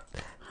for.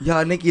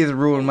 Y'all, Nikki has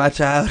ruined my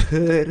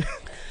childhood.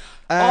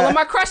 All of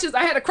my crushes.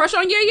 I had a crush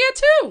on Yeah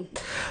too.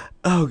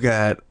 Oh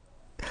God.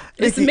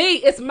 It's me.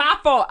 It's my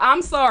fault.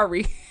 I'm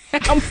sorry.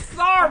 I'm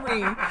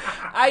sorry.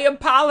 I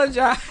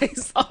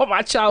apologize. All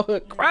my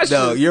childhood crushes.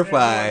 No, you're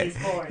fine.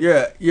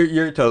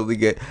 You're totally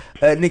good.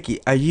 Nikki,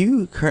 are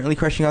you currently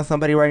crushing on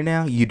somebody right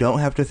now? You don't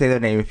have to say their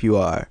name if you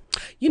are.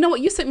 You know what?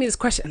 You sent me this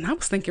question, and I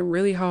was thinking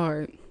really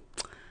hard.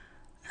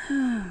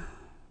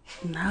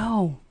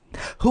 No.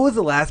 Who was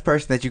the last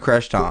person that you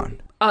crushed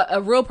on?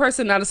 A real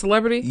person, not a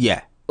celebrity?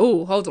 Yeah.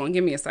 Ooh, hold on.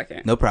 Give me a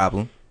second. No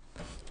problem.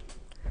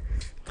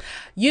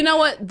 You know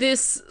what?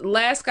 This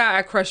last guy,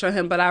 I crushed on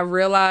him, but I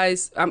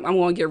realized, I'm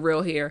going to get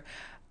real here.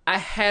 I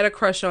had a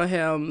crush on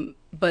him,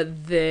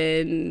 but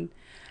then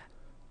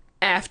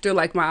after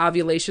like my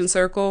ovulation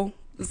cycle,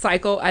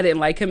 I didn't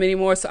like him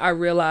anymore. So I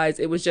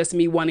realized it was just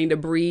me wanting to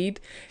breed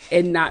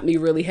and not me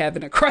really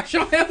having a crush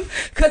on him.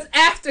 Because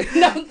after,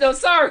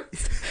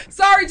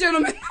 sorry,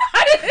 gentlemen.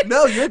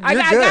 No, you're good. I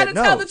gotta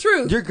tell the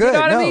truth. You're good. You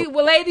know what I mean?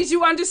 Well, ladies,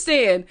 you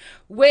understand.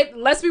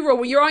 Let's be real.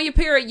 When you're on your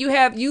period,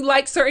 you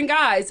like certain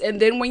guys, and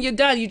then when you're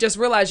done, you just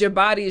realize your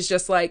body is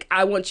just like,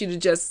 I want you to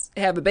just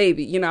have a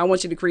baby. You know, I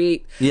want you to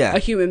create a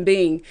human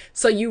being.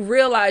 So you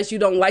realize you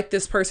don't like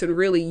this person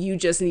really. You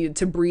just needed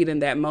to breed in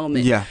that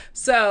moment. Yeah.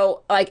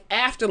 So right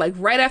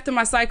after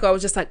my cycle, I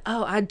was just like,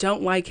 oh, I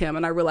don't like him,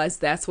 and I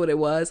realized that's what it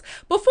was.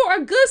 But for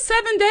a good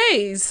 7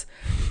 days,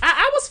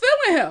 I was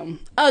feeling him.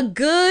 A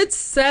good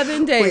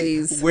 7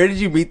 days. Wait, where did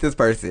you meet this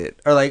person?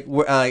 Or like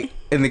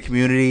in the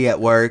community, at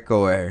work,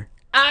 or?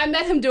 I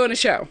met him doing a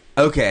show.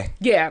 Okay.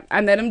 Yeah,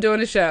 I met him doing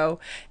a show.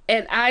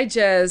 And I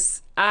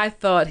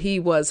thought he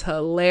was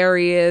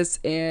hilarious.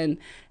 And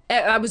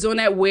I was doing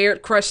that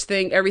weird crush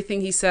thing.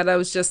 Everything he said, I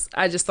just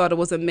thought it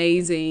was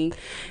amazing.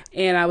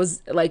 And I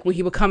was like, when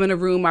he would come in a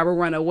room, I would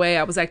run away.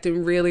 I was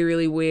acting really,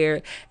 really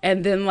weird.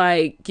 And then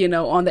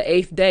on the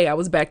 8th day, I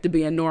was back to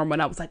being normal.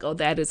 And I was like, oh,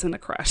 that isn't a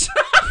crush.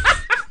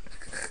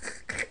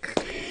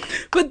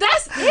 But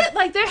that's it.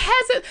 Like, there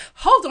hasn't.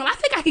 Hold on. I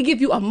think I could give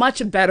you a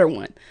much better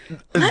one.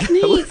 That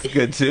was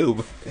good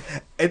too.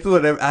 It's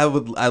whatever. I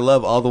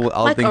love all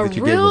the things that you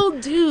give me. A real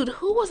dude.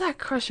 Who was I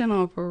crushing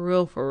on for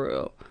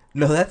real?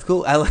 No, that's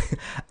cool. I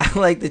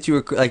like that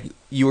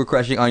you were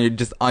crushing on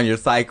your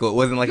cycle. It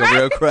wasn't like a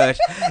real crush.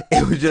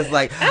 It was just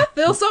like, I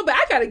feel so bad.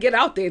 I gotta get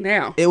out there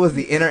now. It was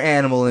the inner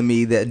animal in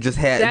me that just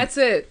had. That's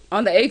it.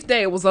 On the 8th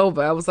day, it was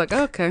over. I was like,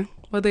 okay,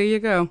 well, there you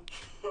go.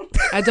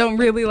 I don't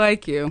really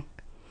like you.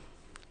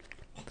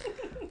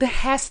 There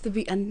has to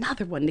be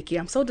another one, Nikki.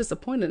 I'm so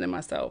disappointed in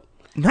myself.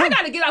 No, I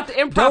got to get out the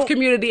improv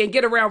community and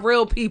get around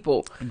real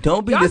people.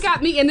 Don't be. Y'all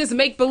got me in this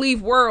make-believe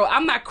world.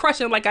 I'm not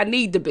crushing like I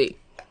need to be.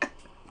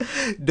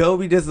 Don't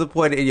be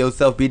disappointed in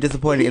yourself. Be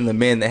disappointed in the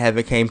men that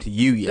haven't came to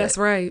you yet. That's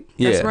right.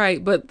 Yeah. That's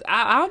right. But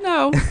I don't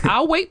know.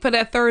 I'll wait for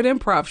that 3rd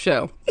improv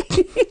show.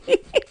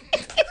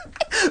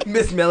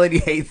 Miss Melody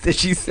hates it.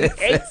 She says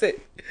hates it.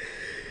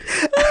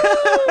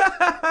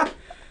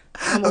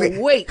 I'm going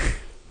to wait.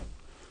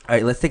 All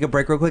right, let's take a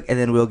break real quick, and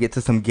then we'll get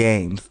to some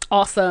games.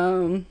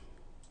 Awesome.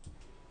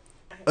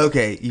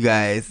 Okay, you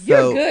guys.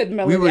 You're good,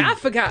 Melody. I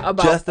forgot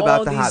about just about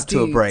all to these hop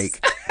dudes. to a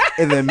break.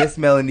 And then Miss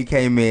Melanie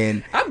came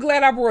in. I'm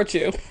glad I brought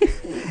you.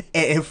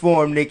 And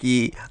informed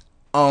Nikki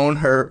on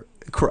her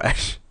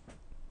crush.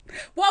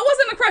 Well, it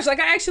wasn't a crush. Like,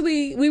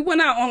 we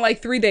went out on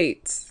like 3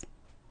 dates.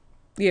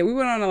 Yeah, we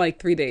went on like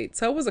 3 dates.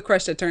 So it was a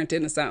crush that turned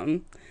into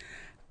something.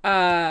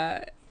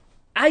 I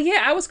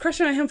was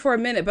crushing on him for a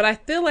minute, but I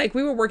feel like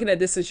we were working at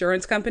this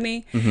insurance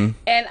company. And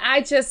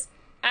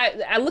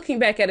I looking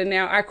back at it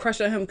now, I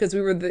crushed on him because we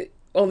were the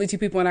only 2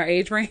 people in our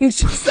age range.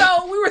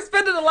 So we were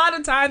spending a lot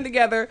of time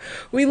together.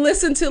 We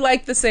listened to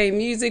like the same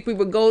music. We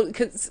would go,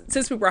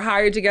 since we were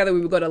hired together,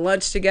 we would go to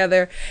lunch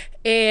together.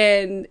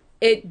 And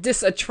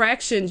this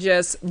attraction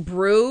just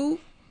brew.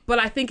 But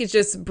I think it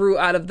just brew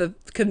out of the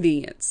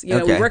convenience. You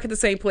know, we work at the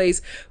same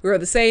place. We were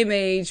the same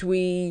age.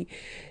 We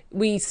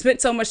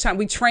spent so much time.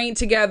 We trained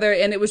together,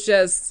 and it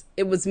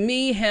was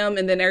me, him,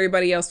 and then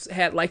everybody else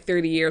had like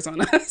 30 years on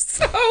us.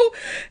 So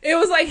it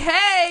was like,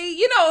 hey,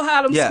 you know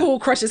how them school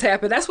crushes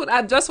happen. That's what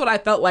I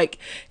felt like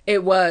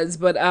it was.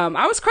 But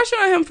I was crushing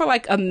on him for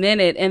like a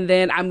minute, and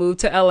then I moved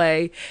to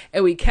LA,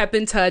 and we kept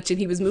in touch, and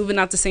he was moving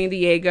out to San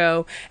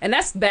Diego. And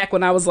that's back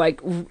when I was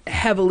like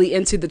heavily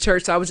into the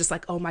church. So I was just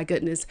like, oh my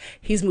goodness,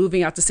 he's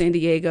moving out to San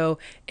Diego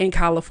in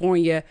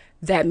California.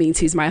 That means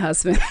he's my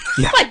husband.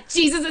 Like,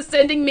 Jesus is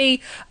sending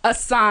me a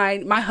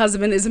sign. My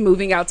husband is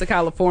moving out to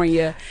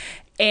California.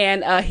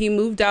 And he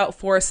moved out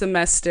for a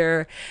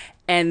semester.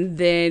 And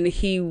then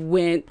he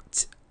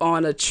went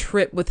on a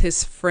trip with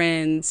his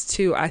friends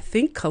to, I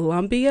think,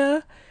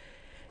 Colombia.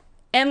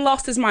 And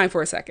lost his mind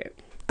for a second.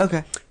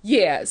 Okay.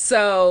 Yeah.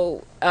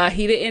 So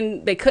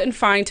they couldn't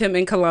find him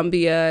in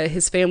Colombia.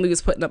 His family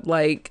was putting up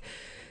like...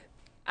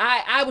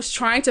 I was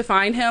trying to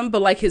find him,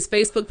 but like his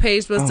Facebook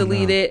page was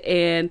deleted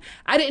and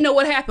I didn't know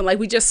what happened. Like,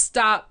 we just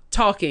stopped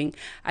talking.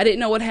 I didn't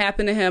know what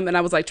happened to him, and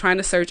I was like trying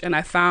to search, and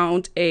I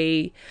found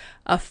a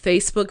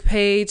Facebook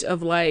page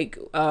of like,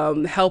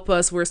 help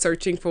us, we're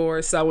searching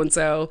for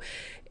so-and-so.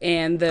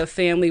 And the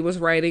family was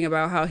writing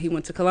about how he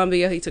went to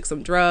Colombia, he took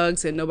some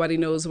drugs, and nobody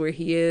knows where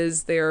he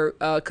is. They're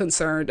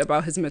concerned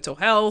about his mental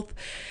health.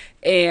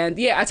 And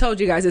yeah, I told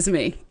you guys, it's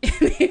me.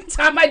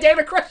 Anytime I date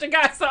a crush, a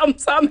guy,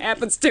 something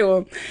happens to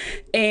him.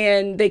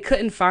 And they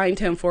couldn't find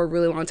him for a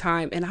really long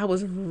time. And I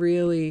was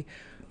really,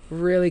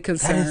 really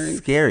concerned. That is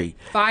scary.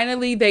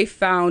 Finally, they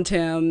found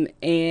him,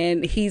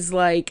 and he's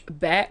like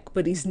back,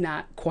 but he's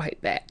not quite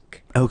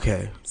back.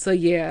 Okay. So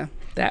yeah,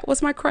 that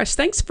was my crush.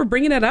 Thanks for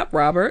bringing it up,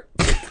 Robert.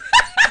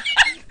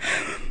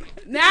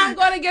 Now I'm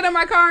going to get in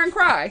my car and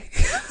cry.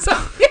 So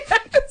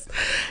yes.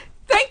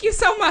 Thank you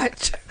so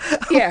much.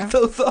 Yeah. I'm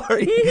so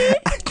sorry.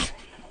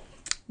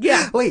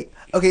 Yeah. Wait.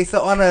 Okay.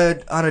 So on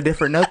a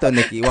different note, though,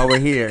 Nikki, while we're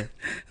here,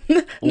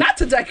 not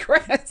to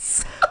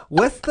digress.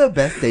 What's the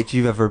best date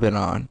you've ever been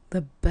on?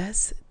 The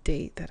best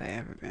date that I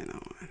ever been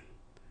on.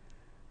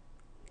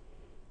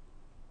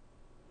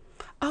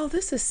 Oh,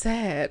 this is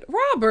sad,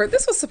 Robert.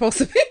 This was supposed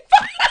to be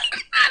fun.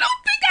 I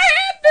don't think I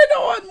had been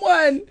on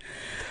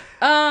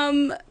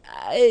one.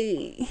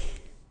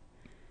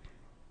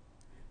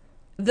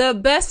 The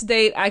best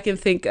date I can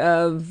think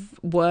of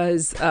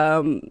was,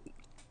 and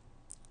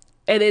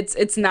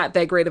it's not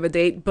that great of a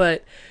date,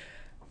 but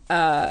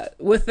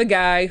with the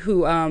guy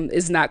who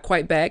is not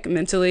quite back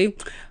mentally.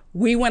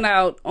 We went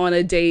out on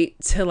a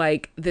date to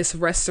like this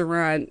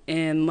restaurant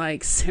in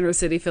like Center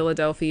City,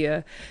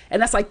 Philadelphia.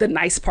 And that's like the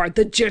nice part,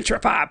 the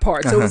gentrified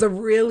part. So it was a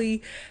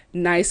really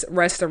nice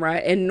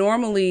restaurant. And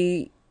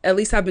normally, at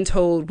least I've been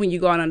told, when you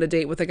go out on a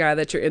date with a guy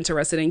that you're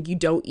interested in, you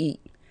don't eat.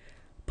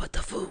 But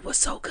the food was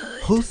so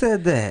good. Who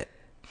said that?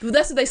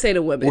 That's what they say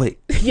to women. Wait.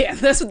 Yeah,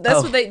 that's what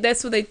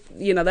they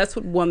you know, that's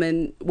what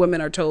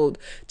women are told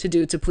to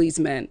do to please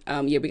men.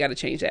 Yeah, we got to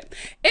change that.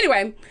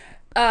 Anyway,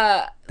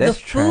 the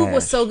food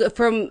was so good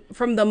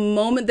from the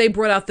moment they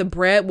brought out the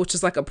bread, which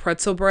is like a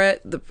pretzel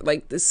bread,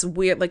 like this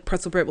weird like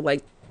pretzel bread with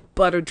like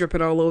butter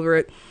dripping all over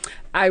it.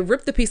 I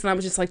ripped the piece and I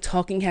was just like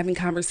talking, having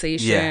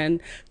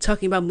conversation,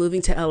 talking about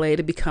moving to LA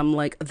to become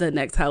like the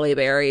next Halle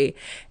Berry,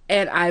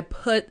 and I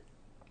put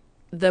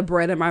the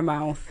bread in my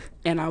mouth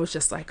and I was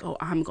just like, oh,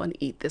 I'm going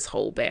to eat this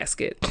whole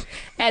basket.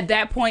 At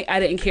that point, I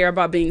didn't care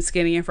about being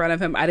skinny in front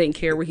of him. I didn't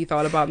care what he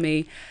thought about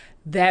me.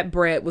 That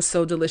bread was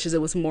so delicious.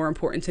 It was more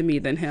important to me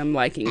than him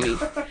liking me.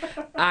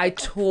 I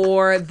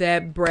tore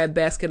that bread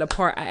basket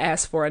apart. I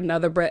asked for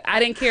another bread. I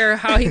didn't care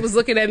how he was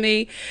looking at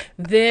me.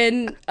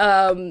 Then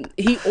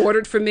he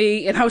ordered for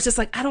me and I was just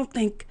like, I don't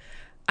think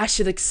I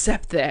should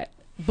accept that.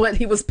 But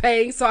he was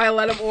paying, so I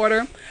let him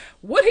order.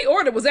 What he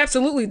ordered was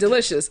absolutely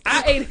delicious.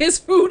 I ate his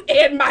food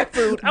and my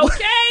food,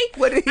 okay?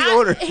 What did he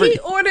order for you? He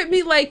ordered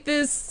me like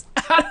this.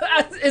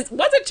 It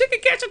wasn't chicken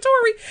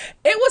cacciatore.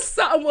 It was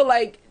something with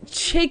like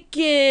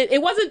chicken.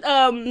 It wasn't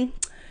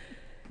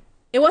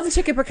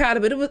chicken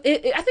piccata, but I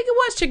think it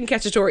was chicken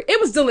cacciatore. It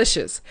was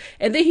delicious.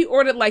 And then he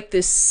ordered like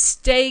this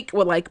steak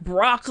with like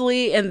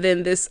broccoli and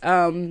then this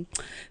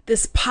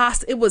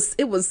pasta. It was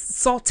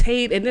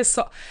sauteed and this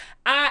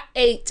I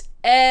ate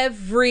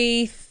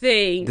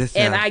everything.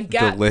 And I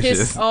got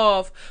pissed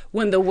off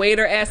when the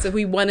waiter asked if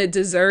we wanted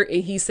dessert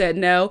and he said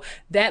no.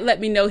 That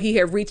let me know he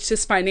had reached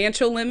his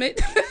financial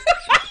limit.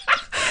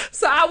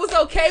 So I was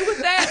okay with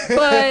that,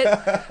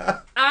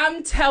 but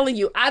I'm telling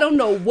you, I don't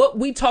know what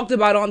we talked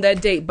about on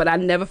that date, but I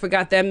never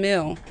forgot that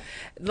meal.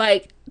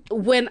 Like,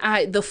 when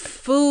the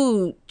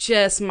food,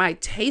 just my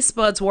taste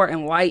buds were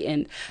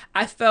enlightened.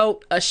 I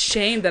felt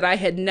ashamed that I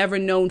had never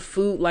known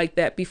food like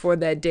that before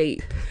that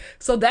date.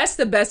 So that's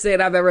the best date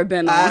I've ever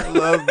been on. I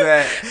love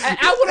that.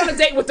 I went on a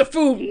date with the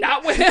food,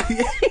 not with him.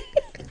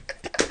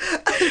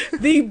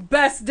 The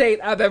best date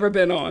I've ever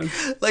been on.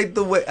 Like,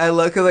 the way I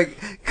love,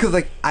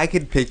 cause I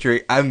can picture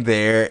it. I'm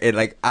there, and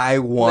like I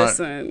want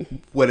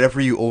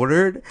whatever you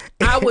ordered.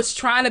 I was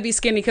trying to be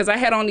skinny because I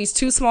had on these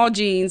 2 small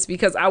jeans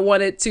because I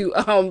wanted to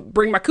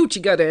bring my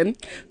coochie gut in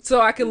so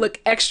I could look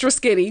extra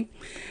skinny.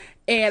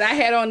 And I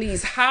had on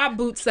these high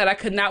boots that I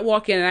could not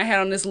walk in. And I had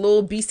on this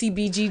little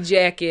BCBG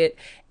jacket.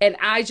 And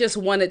I just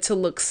wanted to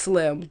look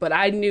slim. But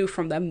I knew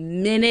from the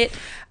minute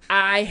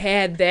I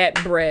had that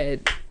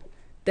bread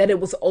that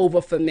it was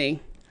over for me.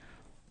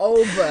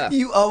 Over.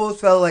 You almost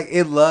felt like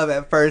in love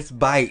at first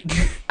bite.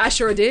 I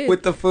sure did.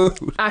 With the food.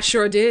 I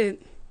sure did.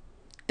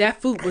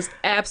 That food was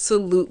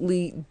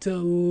absolutely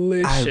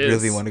delicious. I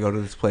really want to go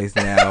to this place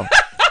now.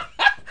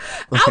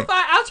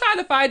 I'll try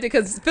to find it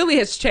because Philly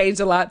has changed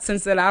a lot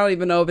since then. I don't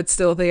even know if it's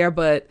still there,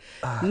 but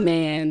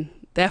man,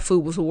 that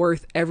food was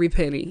worth every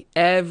penny.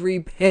 Every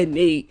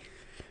penny.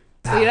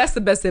 So yeah, that's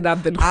the best thing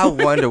I've been on. I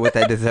wonder what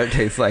that dessert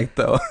tastes like,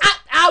 though.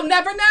 I'll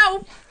never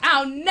know.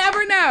 I'll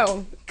never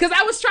know. Because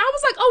I was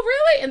like, oh,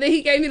 really? And then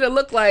he gave me the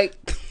look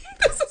like, this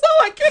is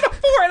all I can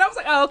afford. And I was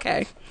like, oh,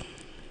 okay.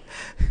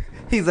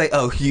 He's like,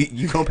 oh,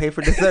 you gonna pay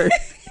for dessert?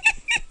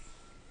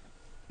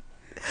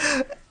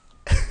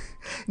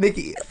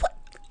 Nikki.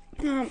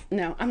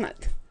 No, I'm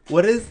not.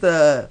 What is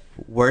the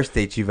worst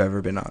date you've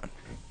ever been on?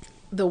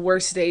 The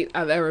worst date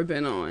I've ever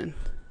been on.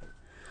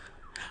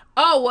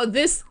 Oh, well,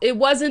 it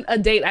wasn't a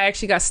date. I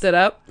actually got stood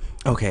up.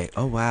 Okay.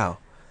 Oh, wow.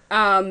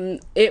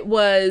 It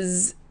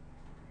was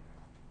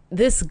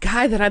this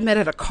guy that I met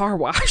at a car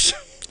wash.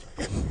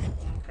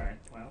 Okay,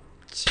 well.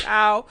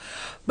 Ciao.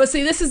 But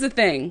see, this is the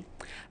thing.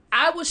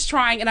 I was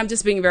trying, and I'm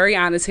just being very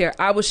honest here,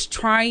 I was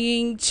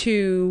trying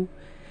to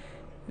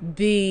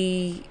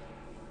be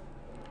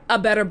a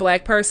better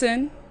black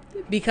person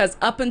because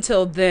up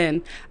until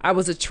then, I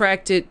was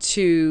attracted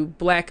to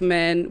black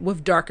men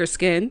with darker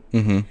skin.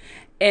 Mm-hmm.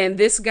 And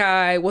this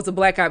guy was a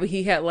black guy, but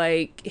he had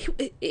like,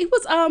 he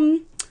was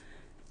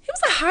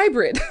a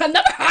hybrid,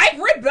 another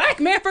hybrid black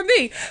man for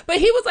me. But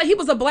he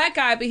was a black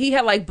guy, but he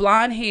had like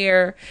blonde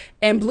hair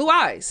and blue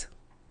eyes.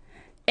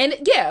 And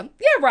yeah,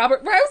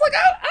 Robert, right? I was like,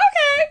 oh,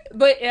 okay.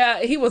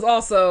 But he was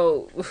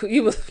also,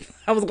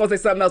 I was going to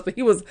say something else, but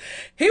he was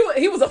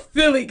a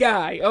Philly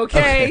guy,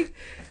 okay?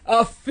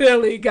 A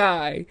Philly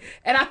guy.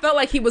 And I felt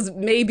like he was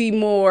maybe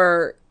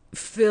more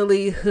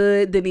Philly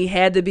hood than he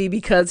had to be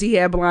because he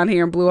had blonde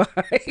hair and blue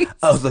eyes.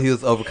 Oh, so he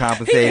was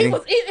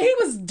overcompensating? He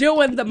was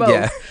doing the most.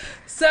 Yeah.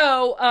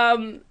 So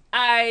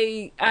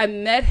I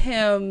met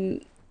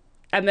him.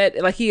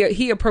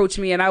 He approached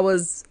me, and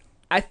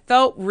I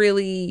felt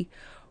really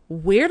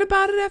weird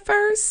about it at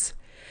first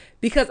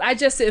because I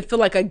just didn't feel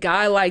like a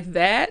guy like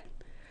that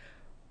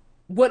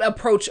would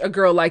approach a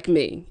girl like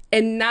me.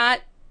 And not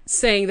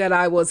saying that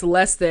I was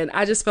less than,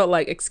 I just felt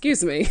like,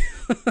 excuse me,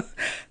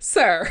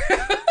 sir,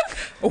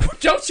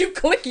 don't you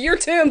click your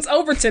Timbs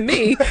over to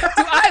me? Do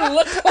I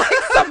look like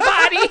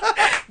somebody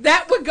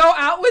that would go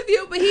out with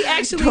you? But he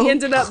actually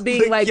ended up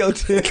being like,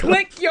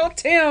 click your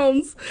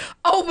Timbs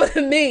over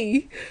to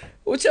me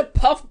with your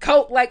puff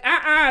coat, like,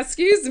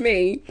 excuse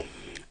me.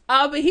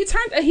 But he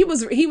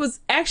was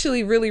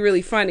actually really,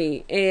 really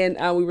funny. And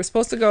we were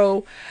supposed to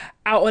go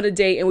out on a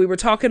date and we were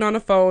talking on the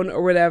phone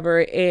or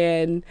whatever.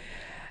 And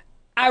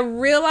I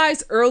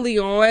realized early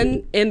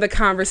on in the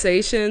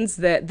conversations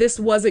that this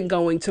wasn't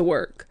going to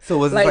work. So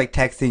was it like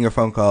texting or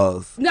phone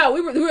calls? No,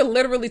 we were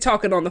literally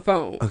talking on the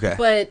phone. Okay.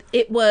 But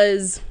it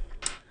was,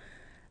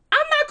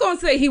 I'm not going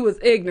to say he was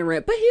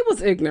ignorant, but he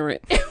was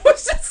ignorant. It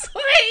was just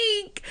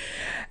like,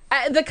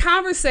 the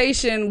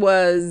conversation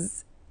was,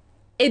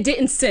 it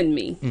didn't send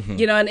me,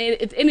 you know, and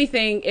if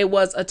anything, it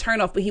was a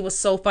turnoff, but he was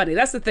so funny.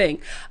 That's the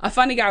thing. A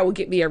funny guy will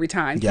get me every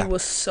time. Yeah. He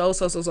was so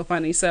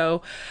funny.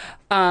 So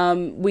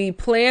we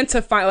planned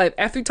to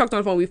after we talked on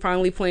the phone, we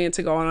finally planned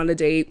to go on a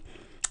date.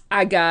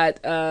 I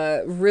got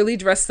really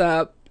dressed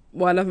up.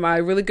 One of my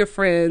really good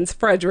friends,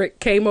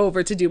 Frederick, came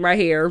over to do my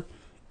hair.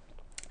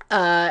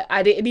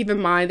 I didn't even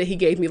mind that he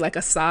gave me like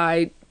a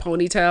side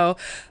ponytail.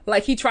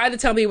 Like he tried to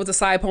tell me it was a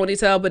side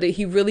ponytail, but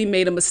he really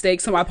made a mistake.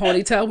 So my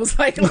ponytail was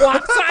like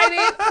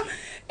lopsided.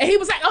 And he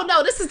was like, oh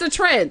no, this is the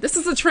trend. This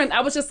is the trend.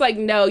 I was just like,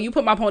 no, you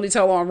put my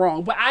ponytail on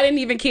wrong. But I didn't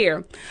even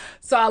care.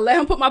 So I let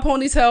him put my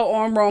ponytail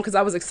on wrong because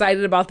I was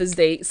excited about this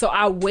date. So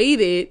I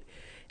waited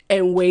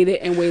and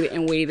waited and waited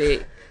and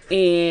waited.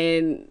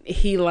 And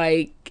he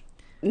like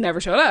never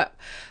showed up.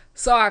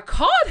 So I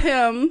called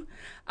him.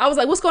 I was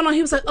like, what's going on?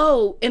 He was like,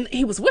 oh, and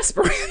he was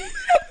whispering.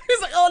 He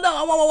was like, oh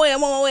no, I'm on my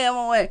way.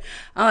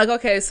 I'm like,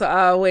 okay. So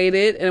I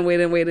waited and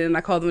waited and waited, and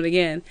I called him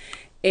again.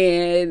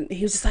 And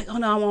he was just like, oh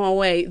no, I'm on my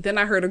way. Then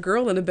I heard a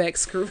girl in the back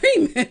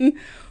screaming,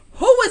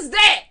 who was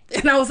that?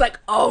 And I was like,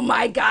 oh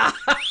my God.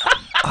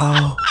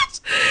 Oh,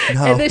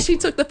 no. And then she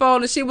took the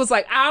phone and she was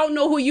like, I don't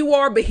know who you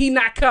are, but he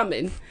not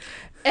coming.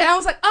 And I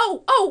was like,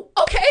 oh,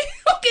 okay,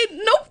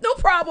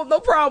 no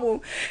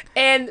problem.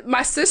 And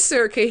my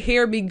sister could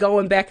hear me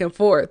going back and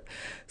forth.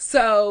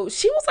 So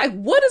she was like,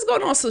 what is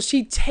going on? So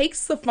she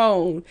takes the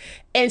phone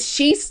and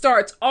she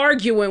starts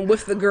arguing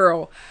with the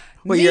girl.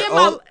 Wait,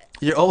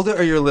 you're older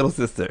or your little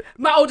sister?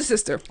 My older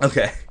sister.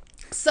 Okay.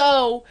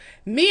 So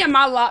me and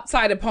my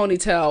lopsided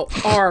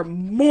ponytail are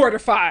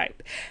mortified.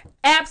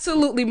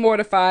 Absolutely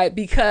mortified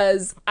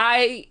because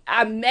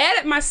I'm mad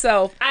at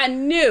myself. I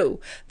knew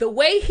the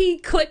way he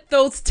clicked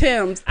those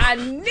Timbs, I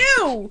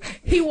knew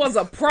he was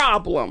a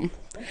problem.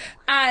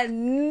 I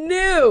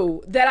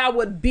knew that I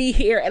would be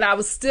here, and I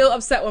was still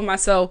upset with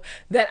myself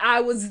that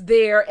I was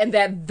there in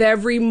that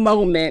very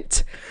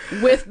moment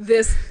with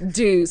this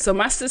dude. So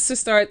my sister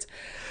starts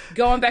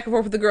going back and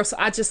forth with the girl. So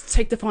I just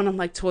take the phone. I'm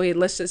like, Toya,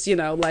 let's just,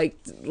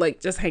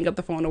 like just hang up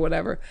the phone or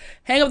whatever.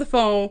 Hang up the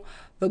phone.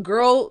 The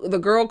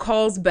girl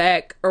calls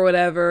back or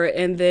whatever,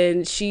 and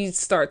then she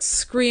starts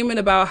screaming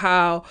about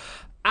how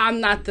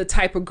I'm not the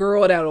type of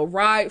girl that'll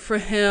ride for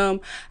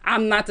him.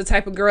 I'm not the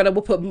type of girl that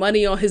will put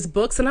money on his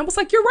books. And I was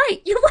like, you're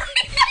right.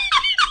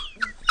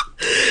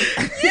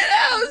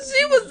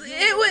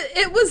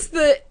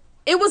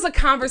 It was a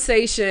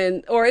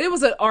conversation, or it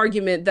was an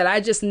argument that I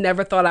just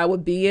never thought I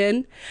would be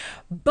in.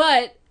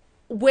 But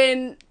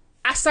when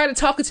I started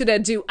talking to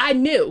that dude, I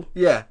knew.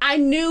 Yeah. I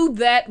knew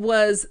that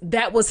was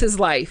his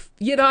life.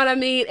 You know what I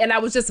mean? And I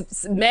was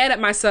just mad at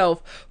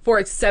myself for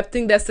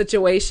accepting that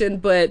situation.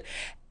 But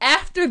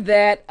after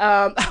that,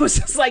 I was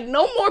just like,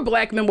 no more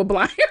black men with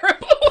blonde hair and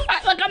blue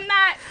eyes. Like,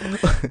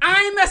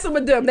 I ain't messing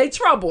with them. They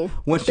trouble.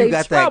 Once you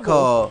got that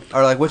call,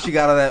 or like once you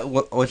got on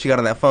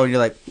that phone, you're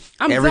like,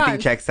 everything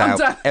checks out.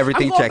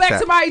 Everything checks out. I'm going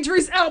back to my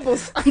Idris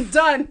Elba's.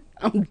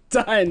 I'm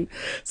done.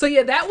 So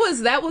yeah, that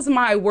was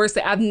my worst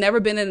day. I've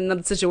never been in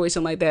another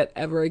situation like that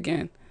ever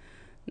again.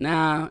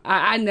 Nah,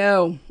 I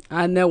know.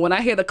 When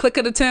I hear the click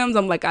of the Timbs,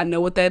 I'm like, I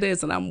know what that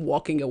is, and I'm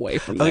walking away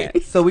from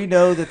that. So we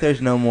know that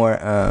there's no more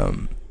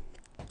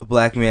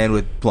black man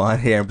with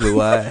blonde hair and blue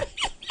eyes.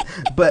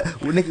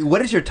 But Nikki,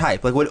 what is your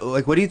type?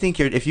 What do you think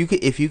if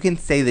you can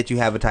say that you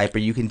have a type or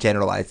you can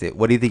generalize it,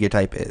 what do you think your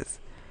type is?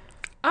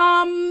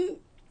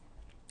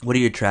 What are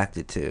you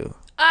attracted to?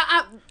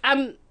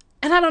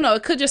 And I don't know.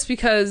 It could just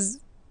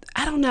because,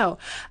 I don't know.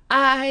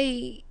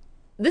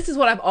 This is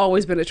what I've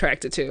always been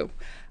attracted to.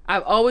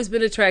 I've always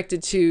been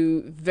attracted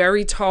to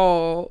very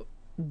tall,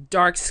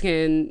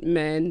 dark-skinned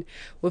men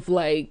with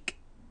like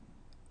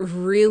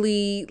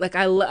really, like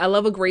I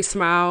love a great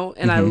smile,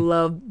 and I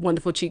love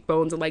wonderful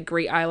cheekbones and like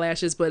great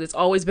eyelashes, but it's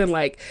always been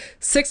like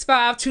 6'5",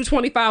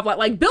 225,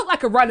 like built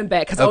like a running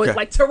back. Has always,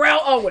 like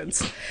Terrell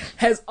Owens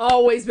has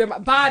always been my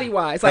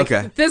body-wise, like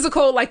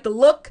physical, like the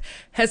look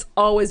has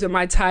always been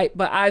my type.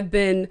 But I've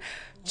been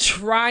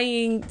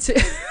trying to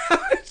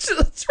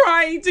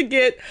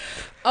get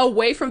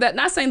away from that.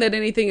 Not saying that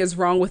anything is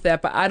wrong with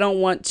that, but I don't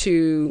want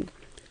to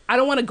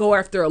go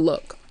after a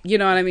look. You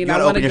know what I mean? You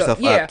gotta open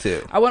yourself up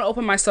too. I want to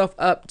open myself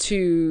up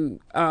to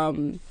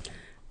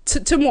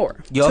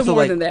more, you also to more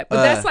like, than that.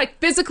 But that's like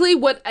physically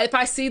what, if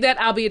I see that,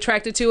 I'll be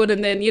attracted to it,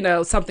 and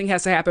then something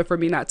has to happen for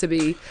me not to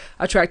be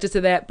attracted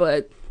to that.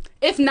 But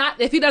if not,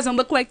 if he doesn't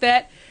look like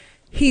that,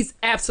 he's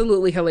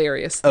absolutely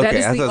hilarious. Okay,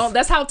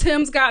 that's how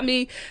Tim's got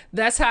me.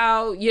 That's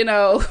how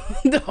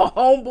the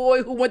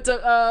homeboy who went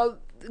to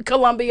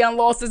Columbia and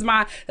lost his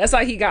mind. That's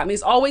how he got me.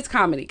 It's always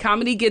comedy.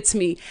 Comedy gets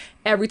me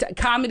every time.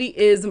 Comedy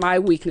is my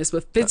weakness,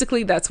 but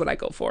physically, that's what I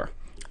go for.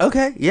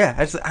 Okay, yeah.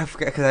 I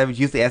forgot because I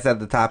usually ask that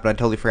at the top, and I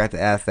totally forgot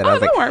to ask that. I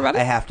was don't worry about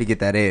it. I have to get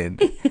that in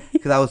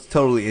because I was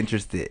totally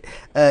interested.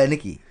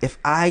 Nikki, if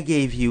I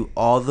gave you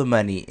all the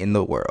money in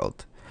the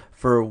world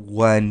for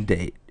one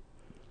date,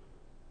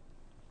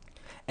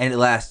 and it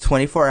lasts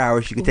 24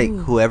 hours, you could take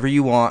whoever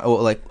you want,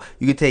 or like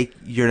you could take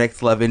your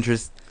next love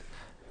interest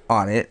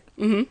on it.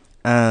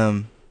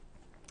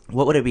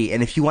 What would it be?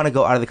 And if you want to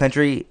go out of the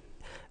country,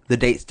 the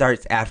date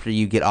starts after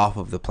you get off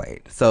of the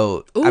plane.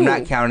 So I'm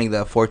not counting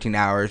the 14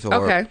 hours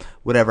or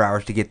whatever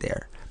hours to get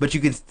there. But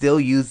you can still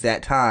use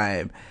that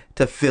time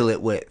to fill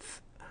it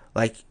with,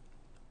 like,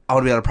 I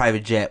want to be on a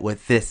private jet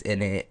with this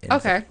in it.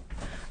 Okay.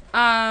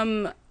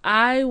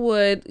 I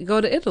would go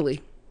to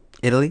Italy.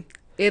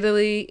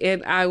 Italy,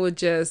 and I would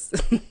just...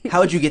 How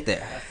would you get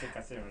there?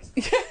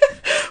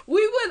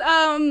 We would,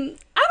 I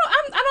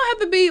don't have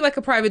to be like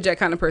a private jet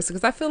kind of person,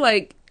 because I feel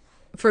like,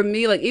 for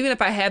me, like, even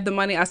if I had the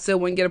money, I still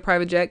wouldn't get a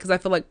private jet, because I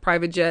feel like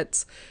private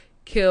jets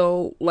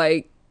kill,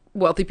 like,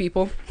 wealthy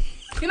people.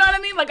 You know what I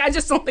mean? Like, I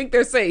just don't think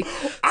they're safe.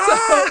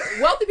 So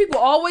wealthy people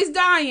always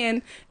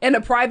dying in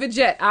a private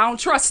jet. I don't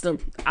trust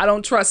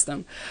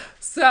them.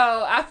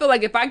 So I feel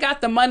like if I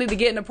got the money to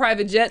get in a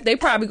private jet, they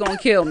probably gonna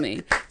kill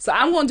me. So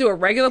I'm gonna do a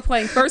regular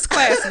plane, first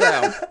class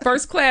though.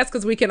 First class,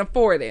 because we can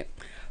afford it.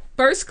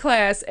 First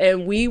class,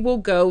 and we will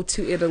go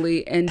to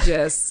Italy and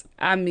just,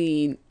 I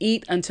mean,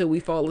 eat until we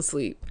fall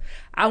asleep.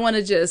 I want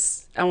to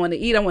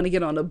eat. I want to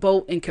get on a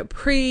boat in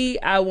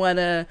Capri. I want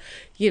to,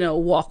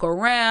 walk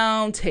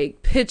around,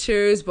 take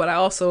pictures, but I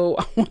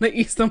want to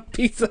eat some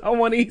pizza. I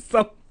want to eat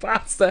some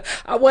pasta.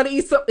 I want to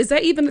eat some, is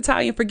that even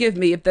Italian? Forgive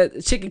me if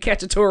the chicken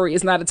cacciatore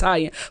is not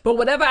Italian, but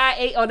whatever I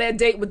ate on that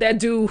date with that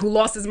dude who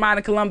lost his mind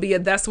in Colombia,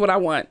 that's what I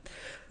want.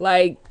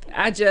 Like,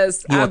 I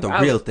want the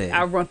real thing.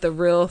 I want the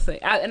real thing.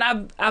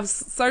 I've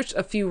searched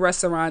a few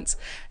restaurants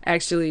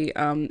actually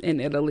in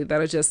Italy that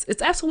are just,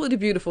 it's absolutely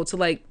beautiful to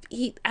like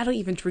eat. I don't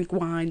even drink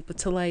wine, but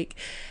to like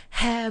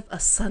have a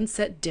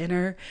sunset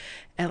dinner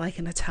at like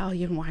an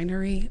Italian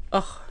winery.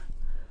 Oh,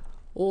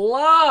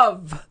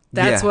 love.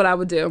 That's what I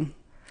would do.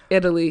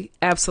 Italy,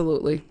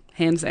 absolutely,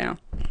 hands down.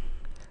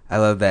 I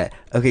love that.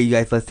 Okay, you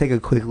guys, let's take a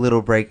quick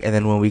little break, and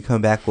then when we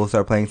come back, we'll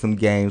start playing some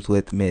games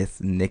with Miss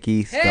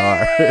Nikki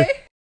Star. Hey!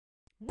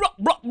 Bro.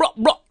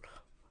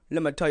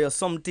 Let me tell you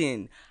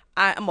something.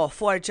 I am a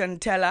fortune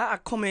teller. I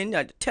come in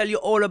to tell you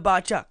all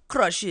about your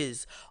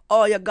crushes.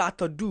 All you got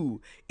to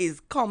do is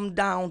come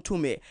down to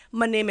me.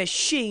 My name is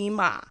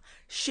Shema.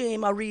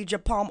 Shema, read your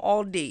palm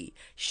all day.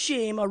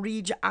 Shema,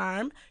 read your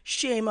arm.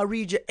 Shema,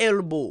 read your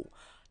elbow.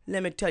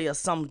 Let me tell you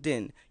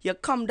something. You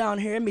come down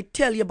here, me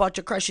tell you about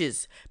your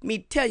crushes. Me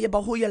tell you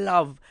about who you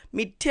love.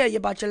 Me tell you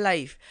about your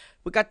life.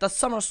 We got the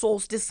summer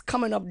solstice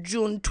coming up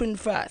June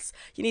 21st.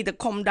 You need to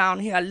come down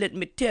here and let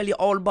me tell you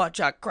all about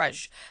your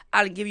crush.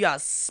 I'll give you a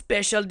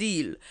special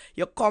deal.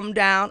 You come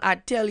down, I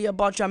tell you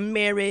about your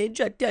marriage.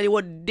 I tell you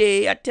what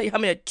day. I tell you how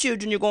many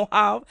children you're going to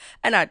have.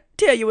 And I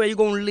tell you where you're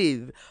going to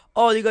live.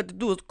 All you got to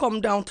do is come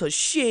down to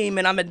Shame,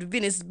 and I'm at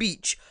Venice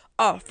Beach.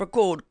 For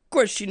code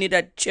crush, you need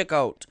to check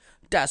out.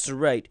 That's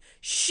right.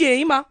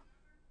 Shema.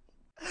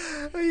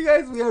 You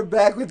guys, we are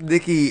back with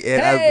Nikki,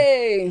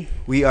 and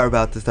we are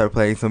about to start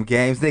playing some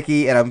games,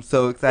 Nikki, and I'm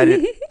so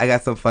excited. I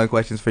got some fun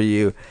questions for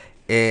you,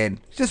 and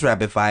just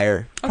rapid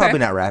fire. Okay. Probably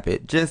not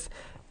rapid. Just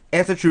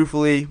answer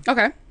truthfully.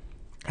 Okay.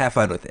 Have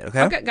fun with it,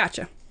 okay? Okay,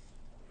 gotcha.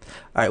 All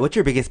right, what's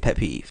your biggest pet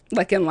peeve?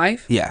 Like in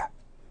life? Yeah.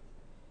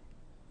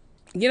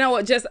 You know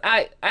what? Just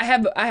I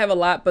have a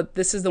lot, but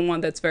this is the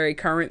one that's very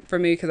current for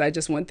me because I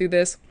just went through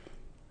this.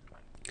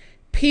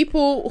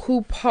 People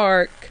who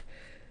park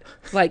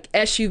like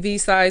SUV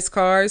sized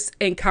cars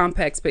in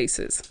compact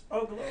spaces.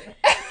 Oh,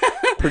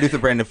 Producer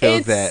Brandon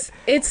feels that.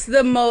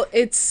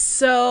 It's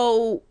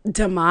so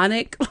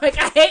demonic. Like,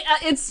 I hate,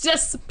 it's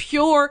just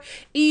pure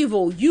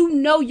evil. You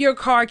know your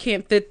car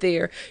can't fit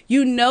there.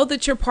 You know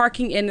that you're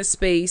parking in a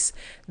space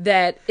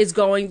that is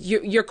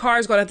your car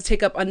is going to have to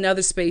take up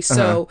another space.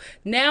 So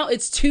now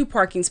it's 2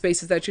 parking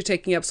spaces that you're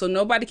taking up, so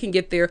nobody can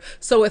get there.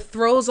 So it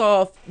throws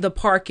off the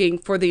parking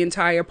for the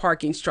entire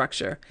parking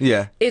structure.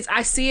 Yeah.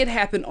 I see it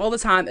happen all the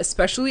time,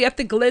 especially at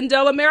the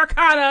Glendale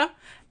Americana.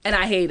 And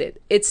I hate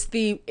it.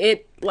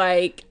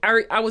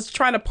 I was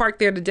trying to park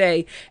there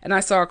today and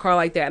I saw a car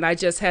like that and I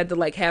just had to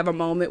like have a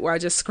moment where I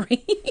just screamed.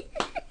 And I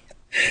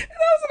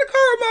was in the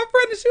car with my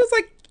friend and she was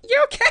like,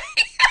 "You okay?"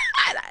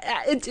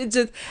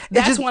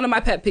 That's one of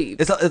my pet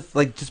peeves. It's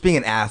like just being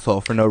an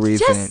asshole for no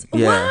reason.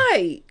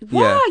 Why? You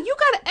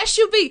got an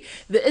SUV,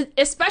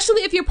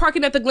 especially if you're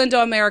parking at the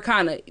Glendale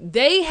Americana.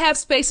 They have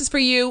spaces for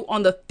you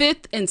on the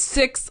 5th and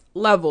 6th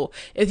level.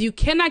 If you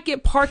cannot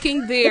get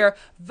parking there,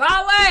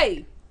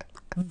 valet.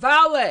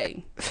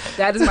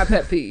 That is my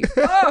pet peeve.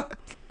 Oh.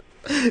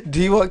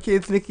 Do you want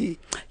kids, Nikki?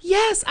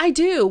 Yes, I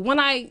do. When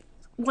I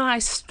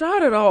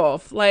started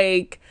off,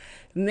 like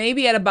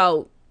maybe at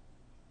about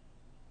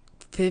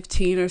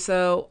 15 or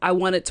so, I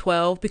wanted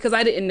 12 because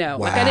I didn't know.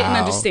 Wow. Like I didn't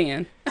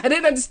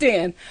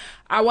understand.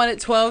 I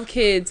wanted 12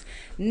 kids.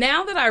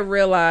 Now that I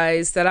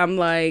realize that I'm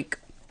like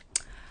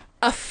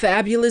a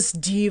fabulous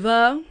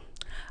diva,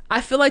 I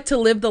feel like to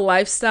live the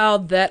lifestyle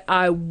that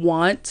I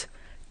want,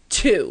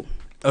 2.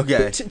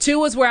 Okay.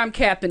 2 is where I'm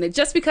capping it,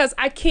 just because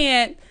I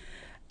can't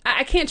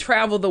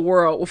travel the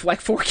world with like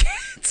 4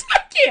 kids.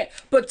 I can't.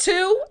 But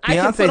 2, I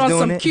can put on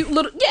some cute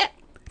little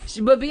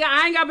But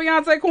I ain't got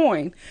Beyonce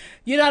coin.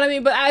 You know what I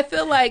mean? But I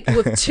feel like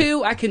with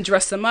 2, I can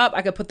dress them up.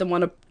 I can put them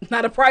on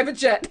not a private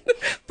jet,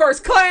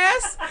 first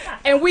class,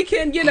 and we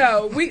can,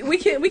 we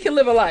can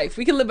live a life.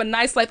 We can live a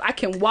nice life. I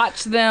can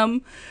watch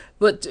them.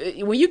 But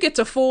when you get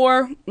to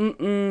 4,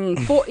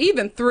 4,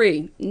 even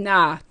 3,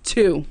 nah,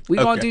 2. We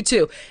gonna do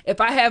 2.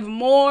 If I have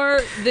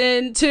more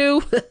than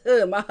 2,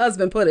 my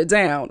husband put it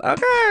down.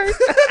 Okay.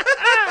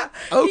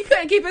 He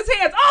couldn't keep his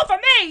hands off of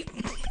me.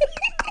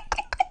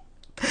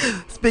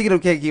 Speaking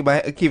of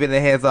keeping the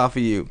hands off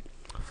of you,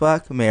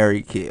 fuck,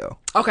 marry, kill.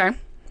 Okay.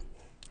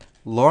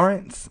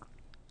 Lawrence,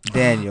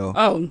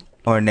 Daniel,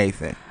 or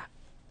Nathan?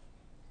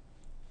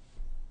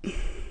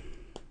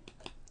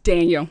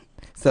 Daniel.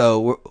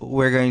 So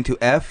we're going to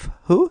F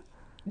who?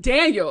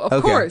 Daniel,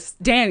 of course.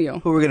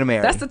 Daniel. Who we're going to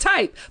marry? That's the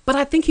type. But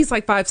I think he's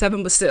like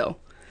 5'7", but still.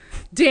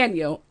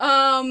 Daniel.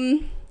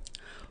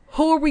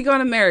 Who are we going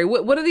to marry?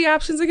 What are the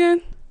options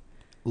again?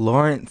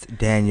 Lawrence,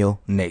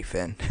 Daniel,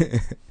 Nathan.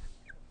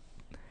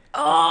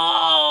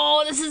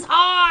 Oh, this is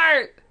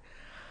hard.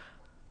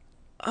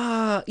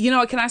 You know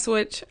what? Can I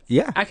switch?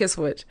 Yeah. I can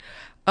switch.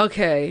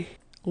 Okay.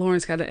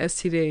 Lauren's got an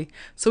STD.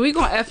 So we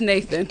gonna F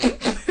Nathan.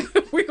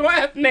 We gonna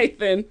F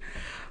Nathan.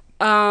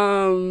 We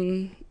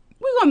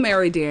gonna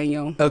marry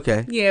Daniel.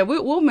 Okay. Yeah,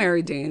 we'll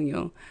marry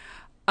Daniel.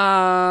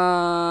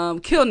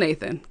 Kill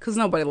Nathan, because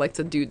nobody likes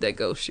a dude that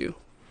ghosts you.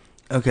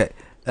 Okay.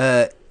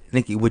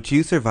 Nikki, would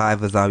you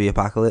survive a zombie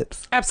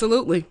apocalypse?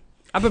 Absolutely.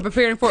 I've been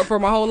preparing for it for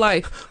my whole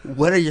life.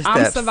 What are your steps?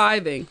 I'm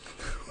surviving.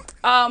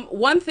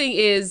 One thing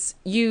is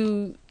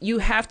you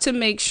have to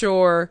make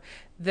sure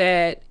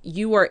that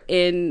you are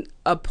in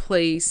a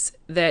place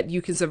that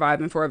you can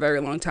survive in for a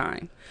very long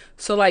time.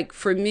 So like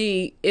for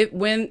me,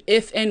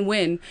 if and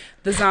when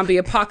the zombie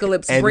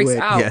apocalypse breaks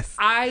out, yes.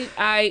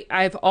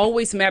 I've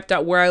always mapped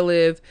out where I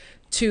live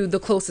to the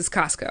closest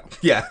Costco.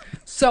 Yeah.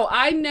 So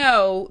I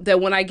know that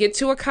when I get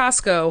to a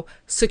Costco,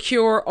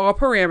 secure all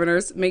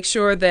parameters, make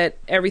sure that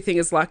everything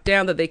is locked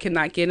down, that they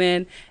cannot get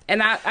in,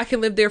 and I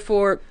can live there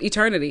for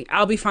eternity.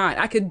 I'll be fine.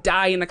 I could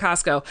die in a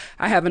Costco.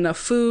 I have enough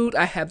food.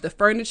 I have the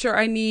furniture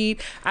I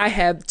need. I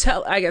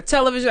got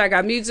television. I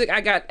got music.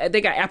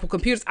 They got Apple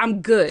computers.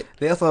 I'm good.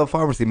 They also have a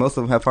pharmacy. Most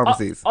of them have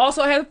pharmacies.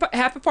 Also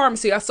have a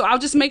pharmacy. So I'll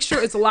just make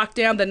sure it's locked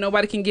down, that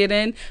nobody can get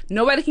in,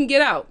 nobody can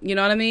get out. You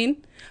know what I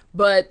mean?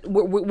 But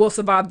we'll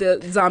survive the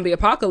zombie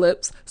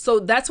apocalypse.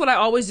 So that's what I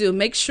always do.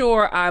 Make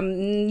sure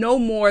I'm no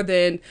more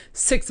than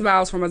 6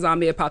 miles from a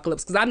zombie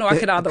apocalypse. Because I know I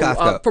could either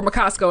from a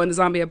Costco in the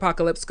zombie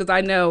apocalypse. Because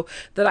I know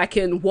that I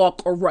can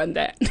walk or run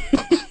that.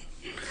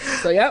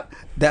 So, yep.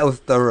 That was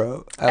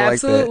thorough.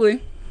 Absolutely.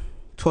 Like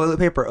that. Toilet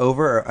paper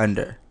over or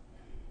under?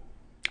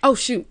 Oh,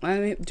 shoot. I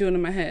didn't do it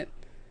in my head.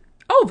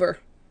 Over.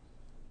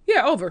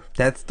 Yeah, over.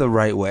 That's the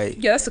right way.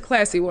 Yeah, that's the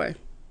classy way.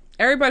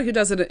 Everybody who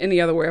does it any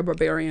other way are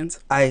barbarians.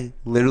 I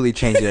literally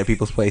change it at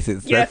people's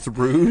places. Yeah. That's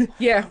rude.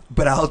 Yeah.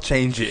 But I'll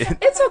change it.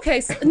 It's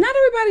okay. Not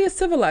everybody is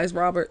civilized,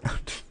 Robert.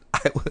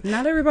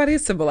 Not everybody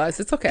is civilized.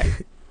 It's okay.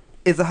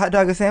 Is a hot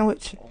dog a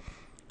sandwich?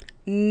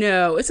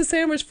 No, it's a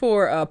sandwich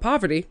for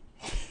poverty.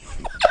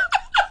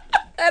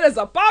 That is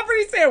a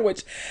poverty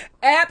sandwich.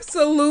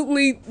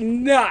 Absolutely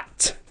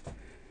not.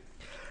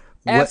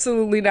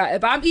 Absolutely not.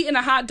 If I'm eating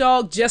a hot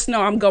dog, just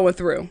know I'm going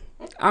through.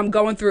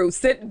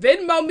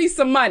 Venmo me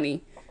some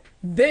money.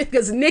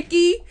 Because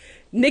Nikki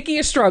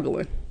is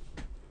struggling.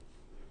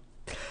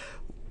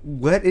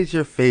 What is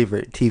your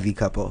favorite TV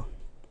couple?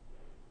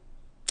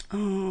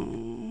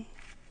 Oh,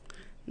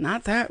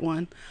 not that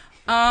one.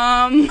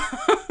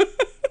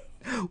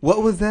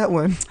 What was that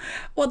one?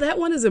 Well, that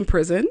one is in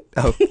prison.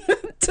 Oh.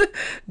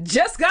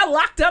 Just got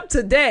locked up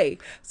today.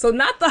 So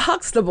not the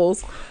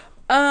Huxtables.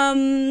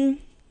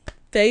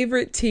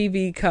 Favorite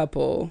TV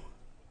couple.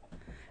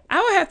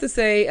 I would have to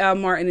say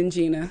Martin and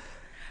Gina.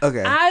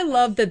 Okay. I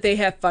love that they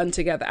have fun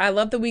together. I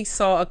love that we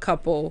saw a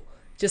couple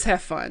just have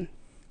fun.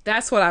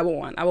 That's what I would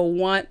want. I would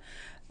want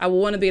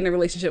to be in a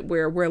relationship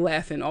where we're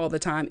laughing all the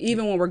time.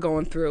 Even when we're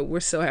going through,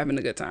 we're still having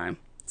a good time.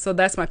 So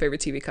that's my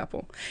favorite TV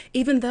couple.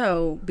 Even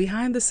though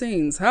behind the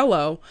scenes,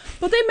 hello.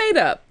 But they made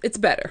up. It's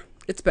better.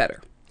 It's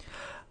better.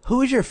 Who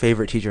was your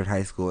favorite teacher in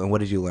high school and what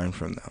did you learn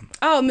from them?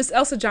 Oh, Miss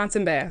Elsa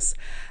Johnson Bass.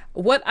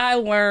 What I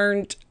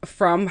learned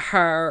from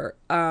her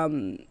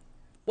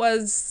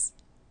was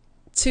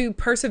to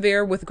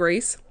persevere with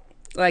grace.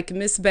 Like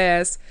Miss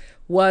Bass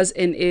was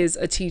and is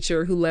a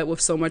teacher who led with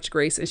so much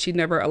grace, and she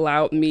never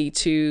allowed me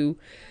to,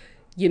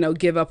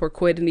 give up or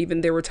quit. And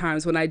even there were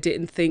times when I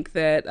didn't think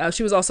that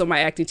she was also my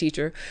acting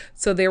teacher.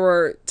 So there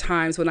were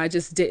times when I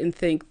just didn't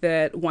think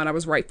that I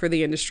was right for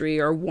the industry,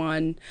 or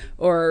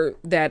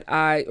that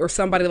or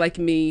somebody like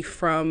me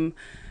from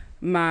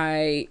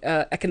my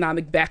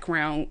economic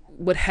background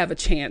would have a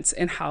chance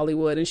in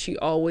Hollywood. And she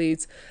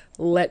always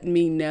let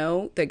me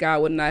know that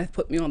God would not have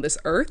put me on this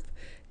earth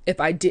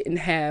if I didn't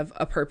have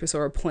a purpose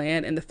or a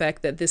plan. And the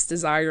fact that this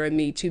desire in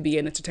me to be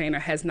an entertainer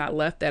has not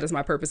left, that is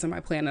my purpose and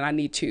my plan. And I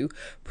need to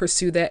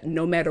pursue that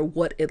no matter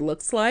what it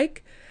looks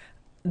like.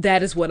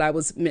 That is what I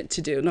was meant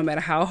to do. No matter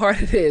how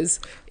hard it is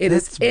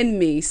in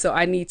me. So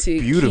I need to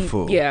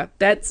beautiful.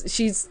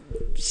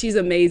 She's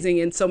amazing.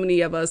 And so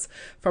many of us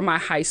from my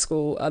high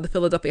school, the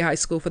Philadelphia High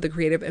School for the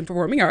Creative and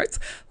Performing Arts,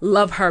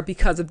 love her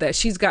because of that.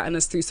 She's gotten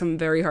us through some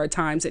very hard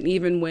times. And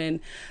even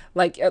when,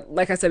 like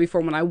I said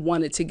before, when I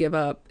wanted to give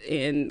up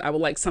and I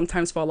would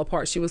sometimes fall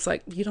apart, she was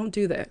like, you don't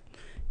do that.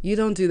 You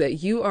don't do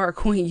that. You are a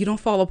queen. You don't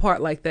fall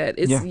apart like that.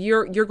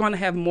 You're going to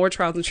have more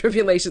trials and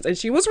tribulations. And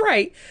she was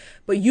right,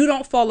 but you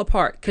don't fall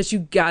apart because you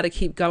got to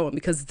keep going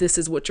because this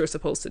is what you're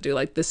supposed to do.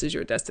 Like, this is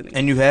your destiny.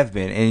 And you have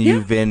been, and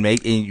you've been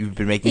making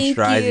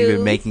strides. You've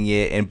been making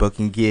it and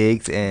booking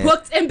gigs and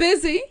booked and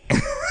busy.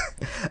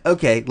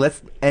 Okay,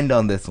 let's end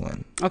on this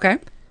one. Okay.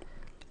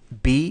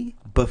 Be,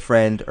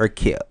 befriend, or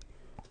kill.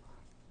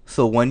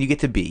 So one you get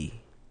to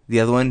be, the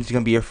other one's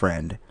going to be your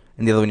friend,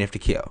 and the other one you have to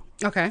kill.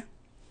 Okay.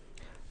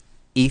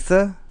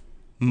 Issa,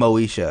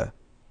 Moesha,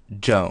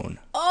 Joan.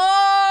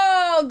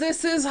 Oh,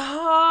 this is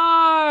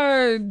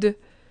hard.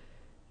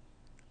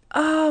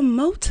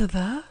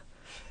 Motava.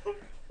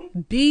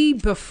 Be,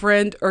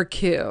 befriend, or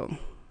kill.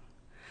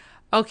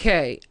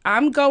 Okay,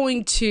 I'm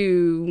going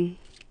to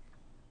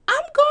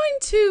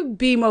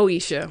be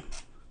Moesha.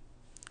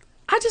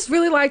 I just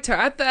really liked her.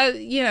 I thought,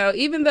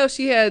 even though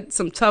she had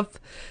some tough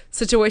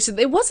situations,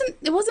 it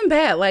wasn't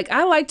bad. Like,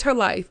 I liked her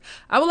life.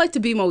 I would like to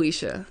be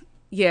Moesha.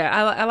 Yeah,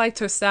 I liked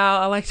her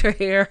style. I liked her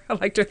hair. I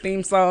liked her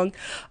theme song.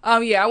 I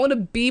want to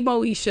be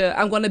Moesha.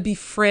 I want to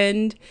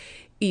befriend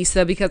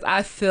Issa because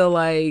I feel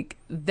like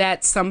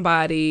that's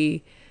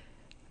somebody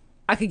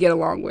I could get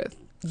along with.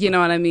 You know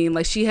what I mean?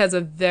 Like, she has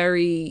a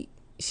very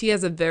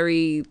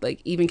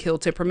like even keel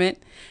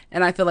temperament,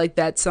 and I feel like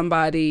that's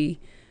somebody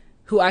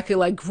who I could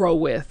like grow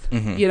with.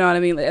 Mm-hmm. You know what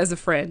I mean? Like, as a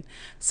friend.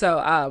 So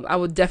I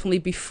would definitely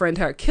befriend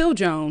her. Kill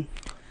Joan.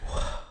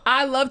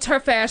 I loved her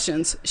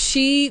fashions.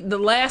 The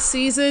last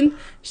season,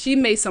 she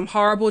made some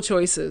horrible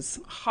choices.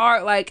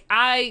 Like,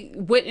 I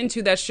went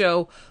into that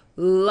show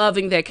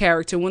loving that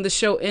character. When the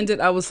show ended,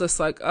 I was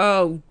just like,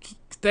 oh,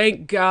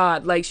 thank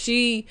God. Like,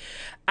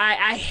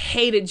 I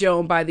hated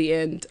Joan by the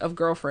end of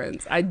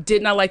Girlfriends. I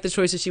did not like the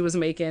choices she was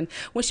making.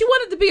 When she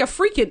wanted to be a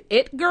freaking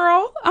it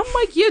girl, I'm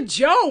like, yeah,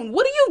 Joan,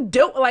 what are you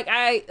doing? Like,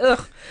 I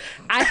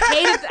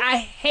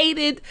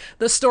hated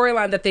the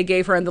storyline that they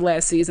gave her in the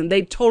last season.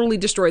 They totally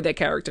destroyed that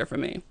character for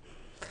me.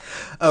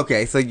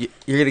 Okay, so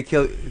you're gonna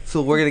kill.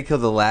 So we're gonna kill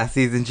the last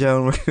season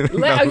Joan.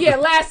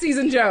 Last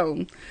season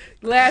Joan.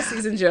 Last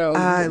season Joan.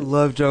 I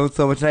love Joan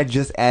so much, and I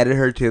just added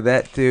her to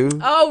that too.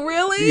 Oh,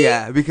 really?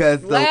 Yeah,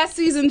 because last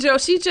season Joan,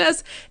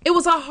 it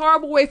was a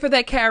horrible way for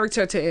that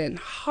character to end.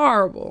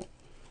 Horrible.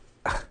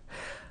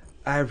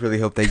 I really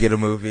hope they get a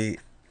movie.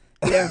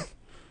 Yeah.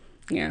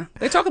 Yeah.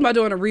 They're talking about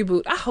doing a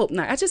reboot. I hope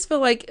not. I just feel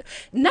like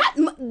not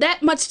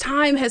that much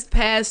time has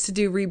passed to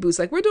do reboots.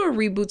 Like, we're doing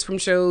reboots from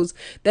shows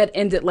that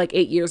ended like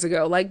 8 years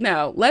ago. Like,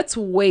 no, let's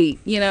wait.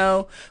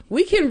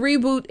 We can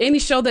reboot any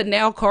show that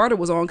Nell Carter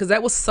was on because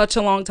that was such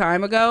a long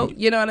time ago.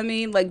 You know what I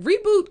mean? Like,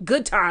 reboot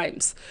Good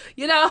Times.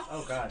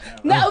 Oh, God.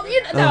 No,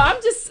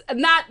 I'm just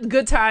not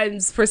Good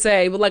Times per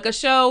se, but like a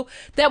show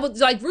that would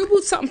like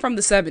reboot something from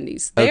the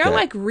 70s. They are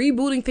like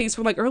rebooting things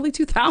from like early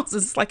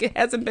 2000s. Like, it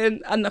hasn't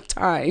been enough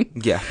time.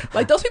 Yeah.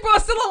 Like, those people are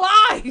still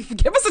alive.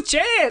 Give us a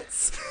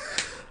chance.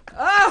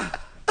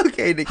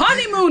 Okay, Nikki.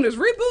 Honeymooners,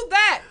 reboot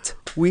that.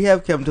 We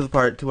have come to the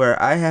part to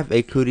where I have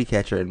a cootie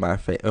catcher in my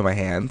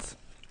hands.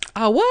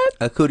 A what?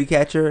 A cootie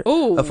catcher.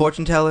 Ooh. A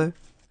fortune teller.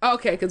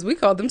 Okay, because we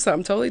called them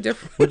something totally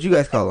different. What'd you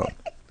guys call them?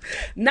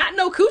 Not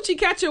no coochie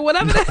catcher,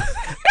 whatever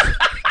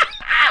that.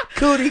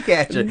 Cootie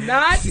catcher.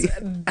 Not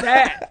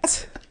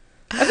that.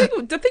 I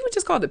think we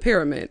just called it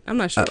pyramid. I'm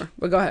not sure,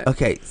 but go ahead.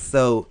 Okay,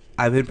 so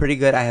I've been pretty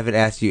good. I haven't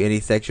asked you any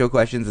sexual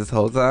questions this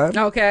whole time.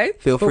 Okay.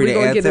 Feel free to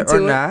answer or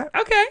not.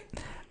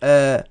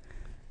 Okay.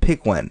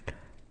 Pick one.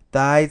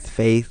 Thighs,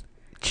 face,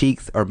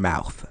 cheeks, or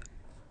mouth?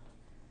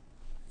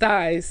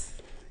 Thighs.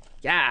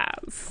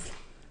 Yes.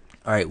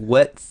 All right,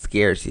 what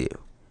scares you?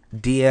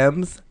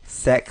 DMs,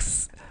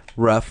 sex,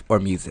 rough, or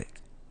music?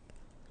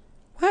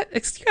 What?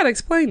 You gotta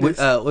explain this.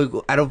 Out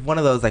of one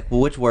of those, like,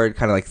 which word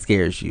kind of like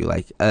scares you?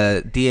 Like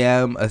a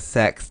DM, a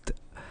sext,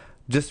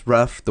 just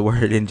rough, the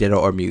word in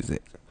general, or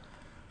music?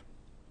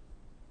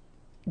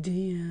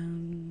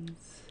 DMs.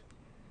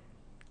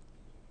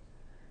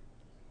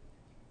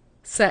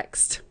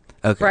 Sext.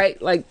 Okay.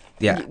 Right? Like,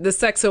 yeah. The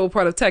sexual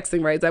part of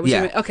texting, right? Is that what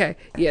you mean? Okay.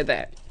 Yeah,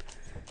 that.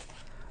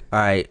 All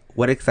right.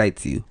 What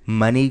excites you?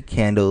 Money,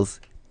 candles,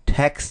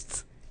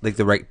 texts, like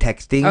the right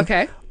texting.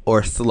 Okay.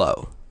 Or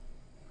slow?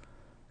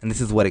 And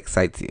this is what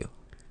excites you.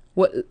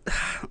 What?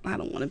 I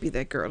don't want to be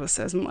that girl that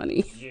says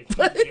money.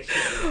 But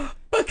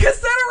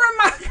considering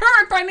my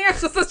current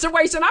financial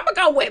situation, I'm going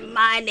to go with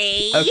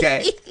money.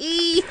 Okay.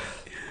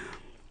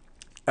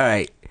 All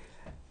right.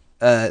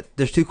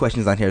 There's two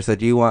questions on here. So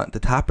do you want the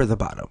top or the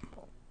bottom?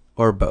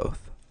 Or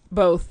both?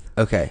 Both.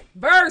 Okay.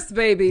 Verse,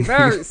 baby.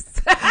 Verse.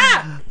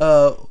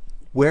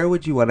 Where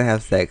would you want to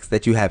have sex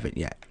that you haven't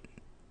yet?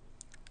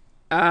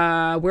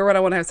 Where would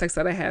I want to have sex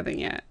that I haven't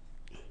yet?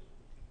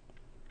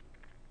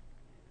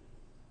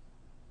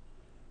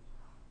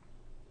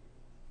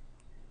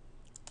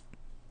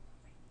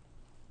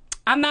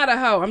 I'm not a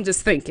hoe. I'm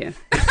just thinking.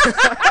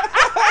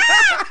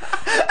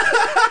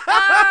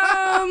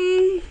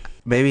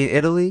 Maybe in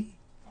Italy?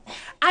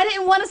 I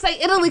didn't want to say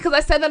Italy because I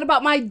said that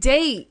about my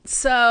date.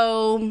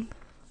 So.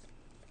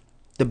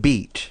 The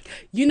beach.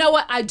 You know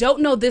what? I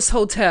don't know this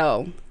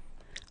hotel.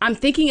 I'm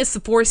thinking it's the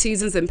Four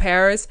Seasons in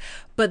Paris,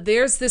 but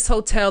there's this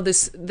hotel.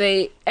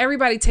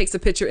 Everybody takes a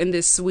picture in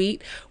this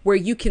suite where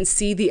you can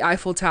see the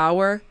Eiffel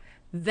Tower.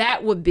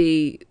 That would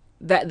be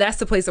that's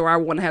the place where I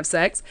want to have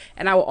sex,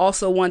 and I will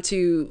also want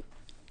to,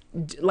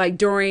 like,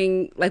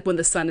 during, like, when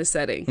the sun is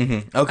setting.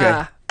 Mm-hmm.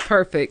 Okay.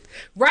 Perfect.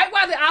 Right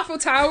while the Eiffel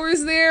Tower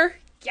is there.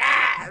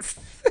 Yes.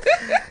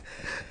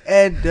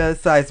 And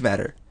does size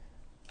matter?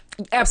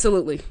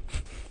 Absolutely.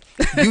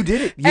 You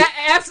did it.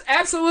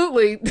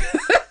 Absolutely.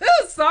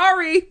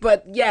 Sorry,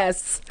 but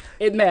yes,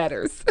 it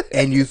matters.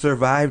 And you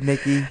survived,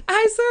 Nikki.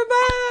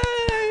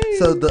 I survived.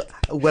 So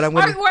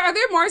are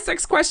there more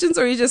sex questions,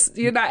 or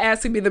you're not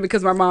asking me them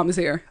because my mom is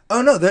here?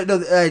 Oh no,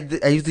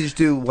 I usually just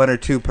do one or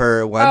two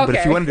per one. Okay. But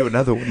if you want to do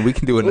another one, we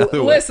can do another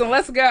one. Listen,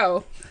 let's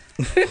go.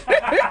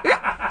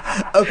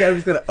 Okay, I'm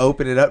just gonna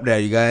open it up now,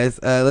 you guys.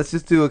 Let's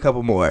just do a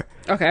couple more.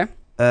 Okay.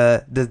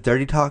 Does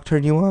dirty talk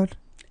turn you on?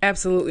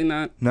 Absolutely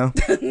not. No?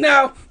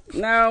 No.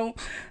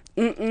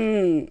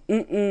 It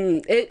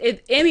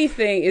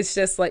anything, it's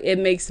just like, it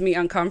makes me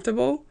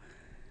uncomfortable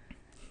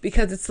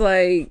because it's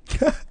like,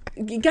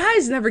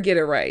 guys never get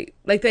it right.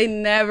 Like, they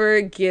never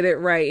get it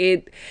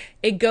right.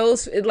 It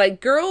goes,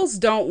 like, girls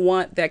don't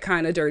want that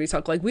kind of dirty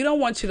talk. Like, we don't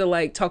want you to,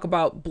 like, talk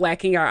about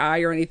blacking our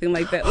eye or anything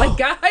like that. Like,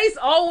 guys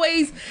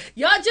always,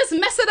 y'all just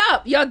mess it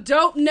up. Y'all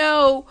don't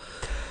know,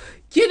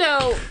 you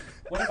know.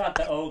 What about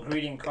the old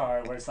greeting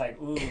card where it's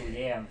like, ooh,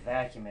 yeah, I'm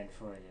vacuuming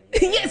for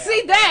you. Yeah,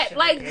 see that?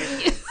 Like,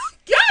 guys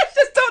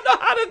just don't know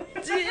how to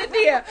do it.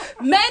 Yeah.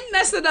 Men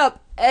mess it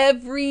up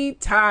every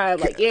time.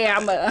 Like, yeah,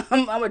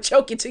 I'm gonna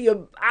choke you till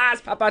your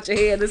eyes pop out your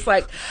head. It's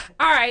like,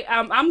 all right,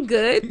 I'm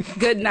good.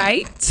 Good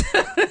night.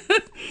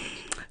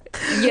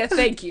 Yeah,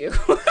 thank you.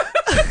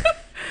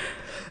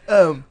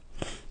 Do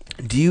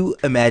you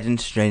imagine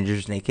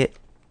strangers naked?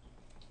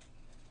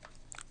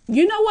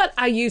 You know what?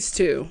 I used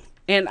to.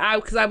 And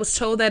because I was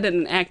told that in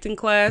an acting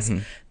class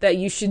that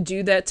you should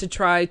do that to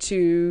try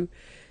to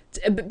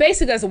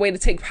basically as a way to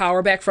take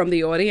power back from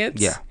the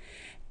audience. Yeah.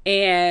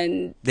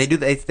 And they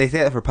say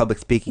that for public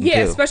speaking,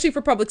 yeah, too. especially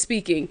for public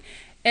speaking.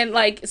 And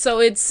like, so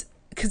it's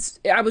because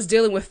I was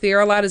dealing with fear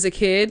a lot as a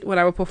kid when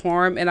I would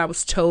perform, and I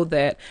was told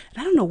that.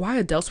 And I don't know why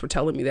adults were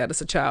telling me that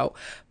as a child.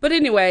 But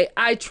anyway,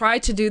 I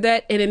tried to do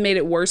that, and it made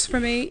it worse for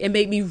me. It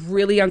made me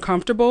really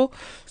uncomfortable.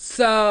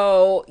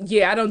 So,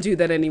 yeah, I don't do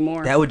that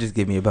anymore. That would just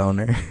give me a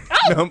boner.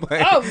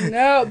 Oh,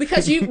 no.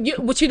 Because you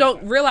what you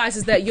don't realize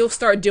is that you'll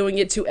start doing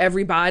it to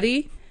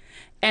everybody.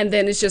 And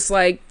then it's just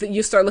like,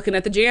 you start looking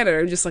at the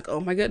janitor and just like, oh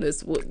my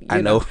goodness. Well,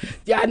 I know.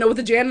 Yeah, I know what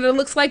the janitor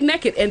looks like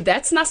naked. And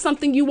that's not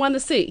something you want to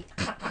see.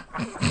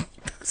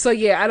 So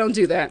yeah, I don't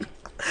do that.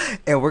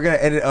 And we're going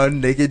to edit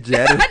on naked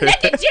janitor.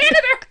 Naked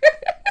janitor!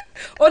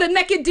 Or the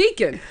naked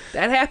deacon.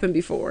 That happened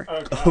before.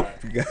 Oh,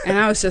 God. And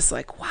I was just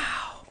like,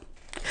 wow.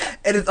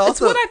 And it's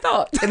also... That's what I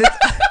thought.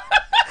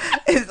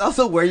 And it's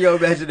also where your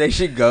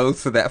imagination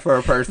goes for that for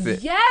a person.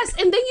 Yes,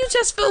 and then you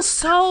just feel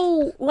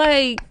so,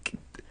 like...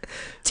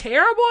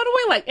 terrible in a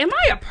way. Like, am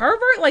I a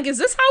pervert? Like, is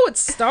this how it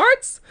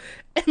starts?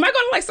 Am I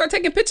gonna like start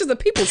taking pictures of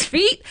people's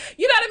feet?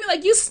 You know what I mean?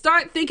 Like, you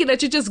start thinking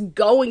that you're just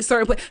going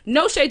certain places.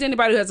 No shade to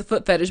anybody who has a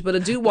foot fetish, but a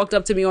dude walked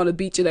up to me on the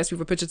beach and asked me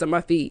for pictures of my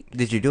feet.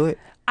 Did you do it?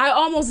 I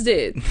almost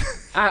did.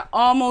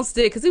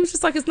 Because he was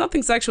just like, it's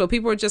nothing sexual.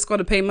 People are just going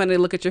to pay money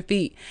to look at your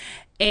feet.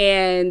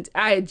 And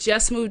I had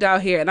just moved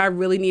out here and I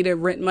really needed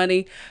rent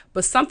money.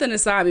 But something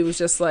inside me was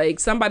just like,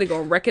 somebody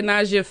going to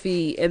recognize your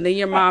feet. And then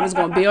your mom is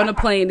going to be on a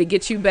plane to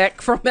get you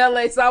back from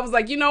LA. So I was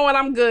like, you know what?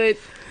 I'm good.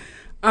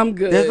 I'm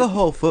good. There's a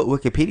whole foot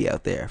Wikipedia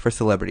out there for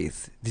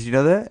celebrities. Did you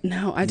know that?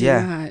 No, I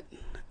did not.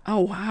 Oh,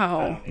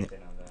 wow.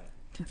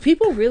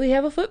 People really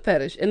have a foot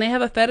fetish. And they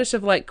have a fetish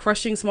of like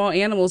crushing small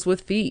animals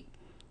with feet.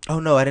 Oh,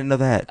 no, I didn't know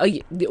that.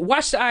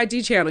 Watch the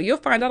ID channel. You'll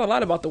find out a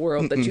lot about the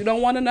world that you don't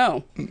want to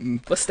know.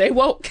 But stay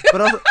woke.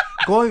 But also,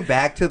 going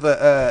back to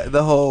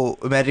the whole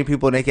imagining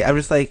people naked, I'm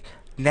just like,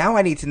 now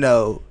I need to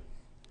know,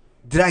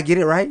 did I get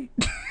it right?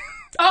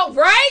 Oh,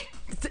 right?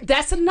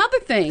 That's another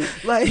thing.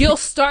 Like, you'll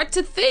start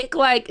to think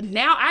like,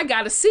 now I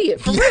gotta see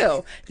it for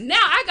real. Now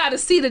I gotta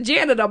see the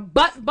janitor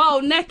butt bow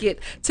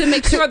naked to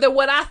make sure that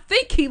what I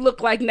think he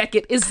looked like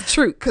naked is the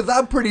truth. Because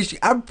I'm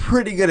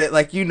pretty good at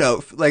like, you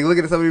know, like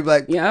looking at somebody and be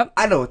like, yep,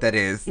 I know what that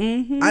is.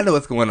 Mm-hmm. I know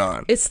what's going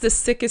on. It's the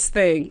sickest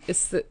thing.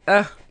 It's the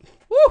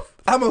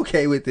I'm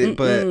okay with it,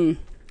 but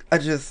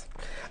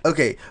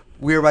okay.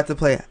 We're about to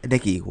play,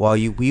 Nikki, while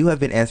you have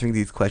been answering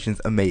these questions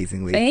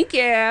amazingly. Thank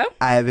you.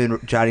 I have been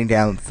jotting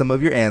down some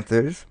of your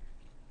answers.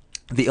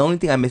 The only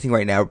thing I'm missing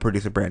right now,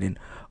 producer Brandon,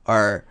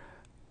 are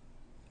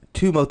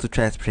 2 modes of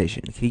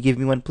transportation. Can you give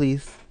me one,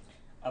 please?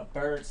 A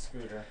bird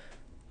scooter.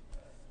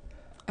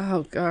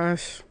 Oh,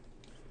 gosh.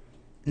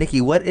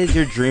 Nikki, what is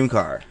your dream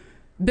car?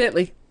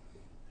 Bentley.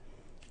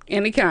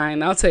 Any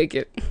kind. I'll take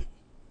it.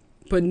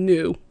 But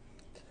new.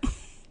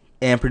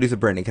 And producer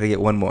Brandon, can I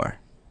get one more?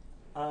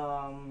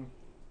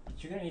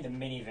 You're gonna need a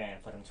minivan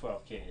for them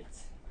 12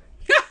 kids.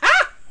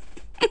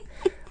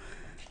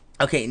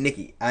 Okay,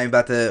 Nikki, I'm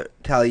about to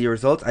tally your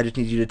results. I just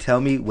need you to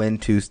tell me when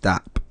to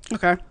stop.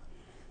 Okay.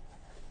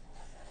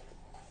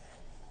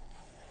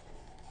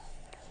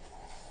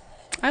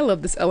 I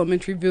love this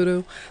elementary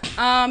voodoo.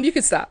 You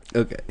can stop.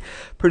 Okay.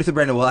 Producer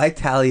Brandon, while I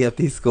tally up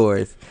these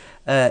scores,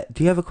 do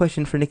you have a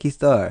question for Nikki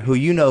Starr, who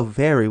you know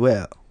very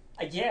well?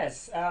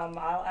 Yes. I'll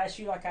ask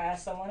you like I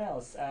asked someone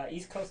else.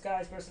 East Coast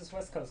guys versus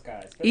West Coast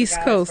guys. East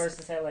guys Coast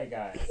versus LA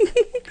guys.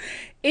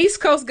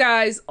 East Coast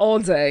guys all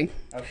day.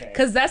 Okay.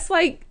 Because that's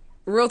like,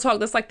 real talk,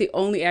 that's like the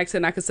only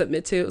accent I could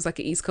submit to. It's like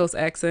an East Coast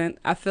accent.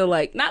 I feel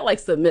like, not like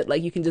submit,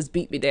 like you can just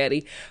beat me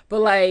daddy.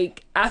 But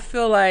like, I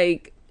feel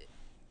like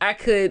I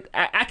could,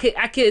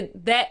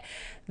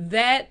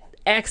 that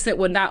accent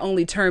would not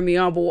only turn me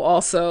on, but will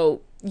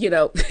also, you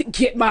know,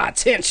 get my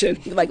attention.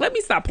 Like, let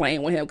me stop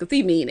playing with him because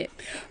he mean it.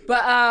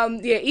 But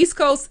yeah, East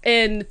Coast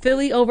and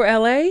Philly over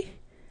LA.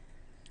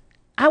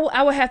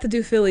 I would have to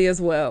do Philly as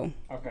well.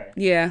 Okay.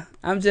 Yeah,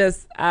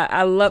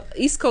 I love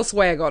East Coast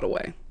swag all the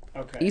way.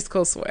 Okay. East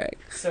Coast swag.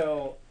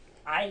 So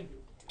I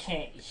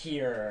can't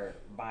hear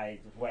my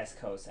West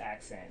Coast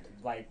accent,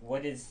 like,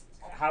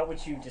 how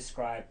would you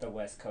describe the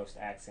West Coast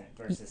accent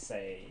versus,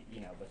 say,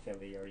 the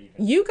Philly or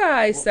even... You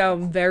guys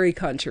sound very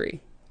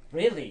country.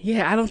 Really?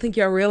 Yeah, I don't think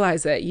y'all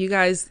realize that. You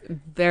guys,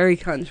 very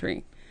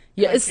country.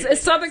 Yeah,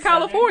 it's Southern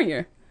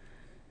California.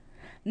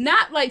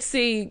 Not like,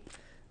 see,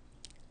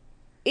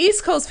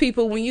 East Coast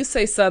people, when you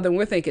say Southern,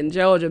 we're thinking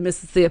Georgia,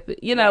 Mississippi.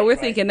 We're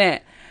thinking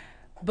that.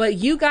 But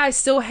you guys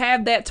still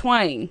have that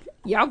twang.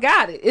 Y'all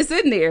got it. It's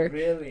in there.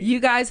 Really? You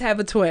guys have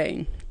a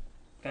twang.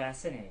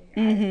 Fascinating.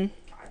 Mm-hmm.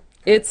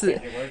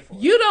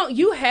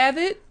 You have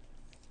it.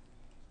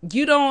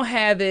 You don't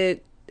have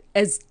it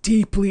as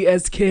deeply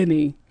as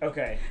Kenny.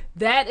 Okay.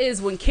 That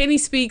is when Kenny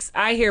speaks,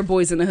 I hear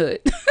Boys in the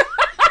Hood.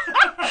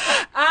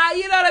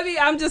 You know what I mean?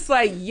 I'm just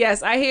like,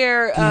 yes, I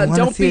hear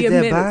Don't Be a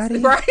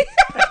Menace. Right?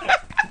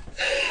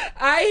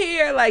 I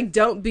hear like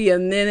Don't Be a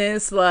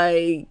Menace,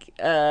 like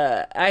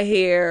I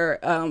hear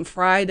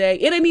Friday.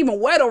 It ain't even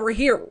wet over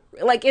here.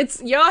 Like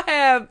it's y'all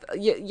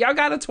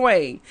got a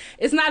twang.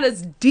 It's not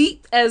as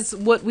deep as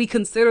what we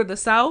consider the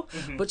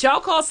South, but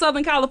y'all call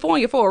Southern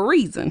California for a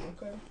reason.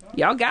 Okay.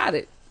 Y'all got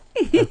it.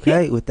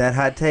 Okay, with that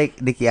hot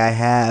take, Nikki, I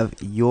have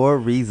your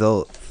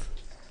results.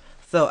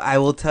 So I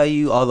will tell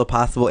you all the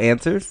possible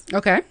answers.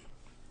 Okay.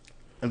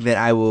 And then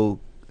I will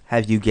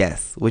have you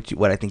guess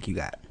what I think you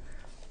got.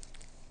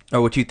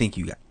 Or what you think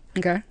you got.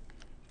 Okay.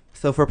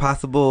 So for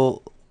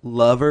possible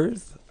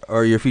lovers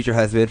or your future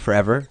husband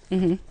forever,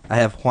 I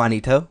have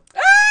Juanito. Hey,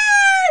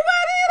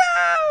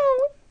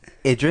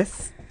 Juanito!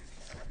 Idris.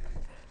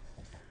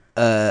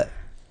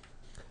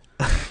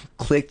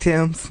 Click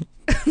Tims.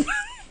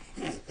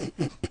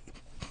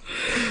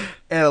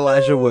 And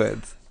Elijah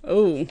Woods.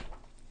 Oh.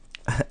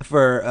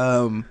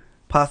 For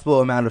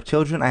possible amount of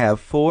children, I have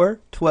 4,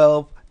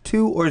 12,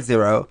 2, or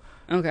 0.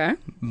 Okay.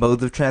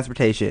 Modes of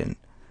transportation.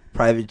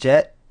 Private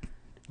jet,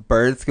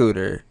 bird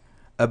scooter,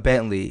 a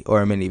Bentley,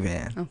 or a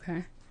minivan.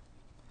 Okay.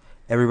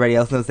 Everybody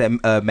else knows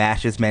that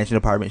MASH is mansion,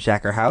 apartment,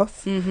 shack, or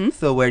house. Mm-hmm.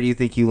 So where do you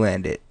think you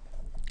landed?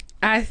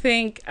 I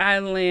think I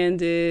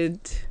landed...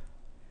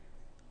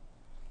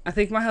 I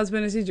think my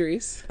husband is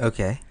Idris.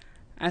 Okay.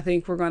 I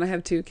think we're going to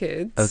have 2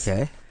 kids.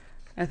 Okay.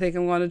 I think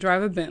I'm going to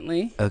drive a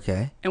Bentley.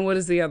 Okay. And what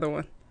is the other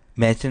one?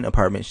 Mansion,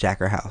 apartment,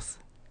 shack, or house.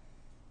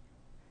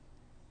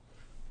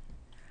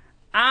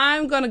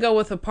 I'm going to go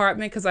with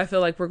apartment because I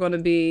feel like we're going to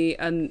be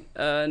a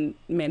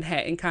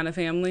Manhattan kind of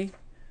family.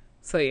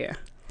 So, yeah.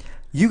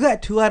 You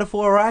got 2 out of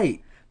 4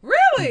 right.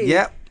 Really?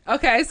 Yep.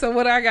 Okay, so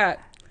what I got?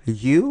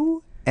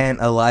 You and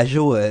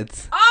Elijah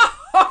Woods.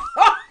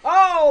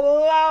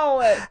 Oh,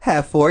 Lord.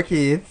 Have 4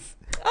 kids.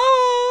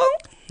 Oh.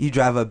 You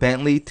drive a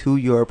Bentley to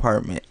your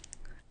apartment.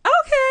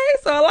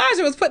 Okay, so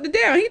Elijah was putting it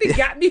down. He done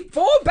got me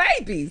 4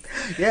 babies.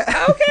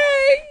 Yeah.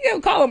 Okay. You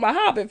don't call him a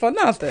hobbit for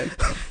nothing.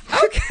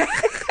 Okay.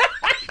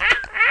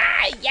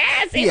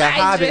 Yes, He a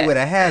hobbit with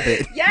a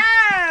habit.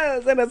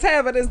 Yes, and his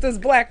habit is this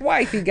black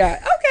wife he got.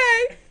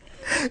 Okay.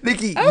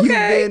 Nikki,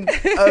 Okay. you've been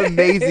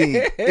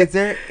amazing. Is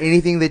there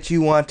anything that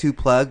you want to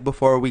plug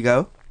before we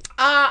go?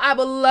 I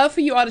would love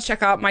for you all to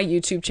check out my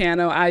YouTube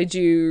channel. I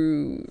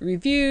do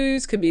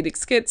reviews, comedic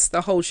skits,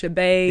 the whole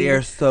shebang.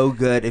 They're so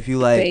good. If you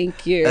like,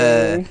 Thank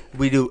you.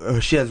 We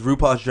do. She has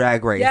RuPaul's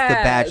Drag Race, Yes, The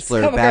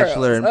Bachelor, Cover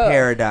Bachelor in Girls.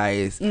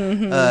 Paradise.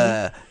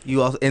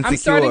 You also Insecure. I'm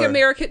starting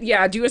American.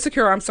 Yeah, I do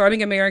Insecure. I'm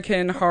starting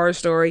American Horror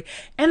Story,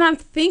 and I'm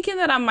thinking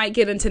that I might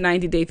get into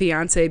 90 Day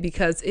Fiance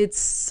because it's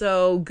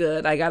so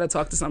good. I got to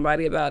talk to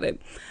somebody about it.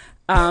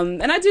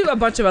 And I do a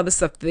bunch of other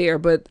stuff there,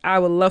 but I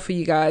would love for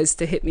you guys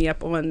to hit me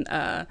up on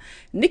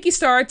Nikki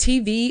Star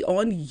TV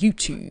on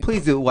YouTube.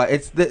 Please do.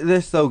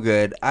 They're so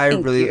good.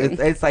 Thank you.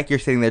 It's like you're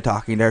sitting there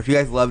talking to her. If you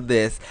guys love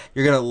this,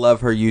 you're gonna love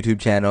her YouTube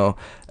channel.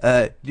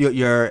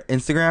 Your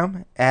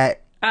Instagram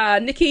at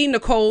Nikki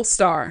Nicole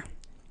Star.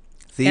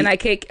 See?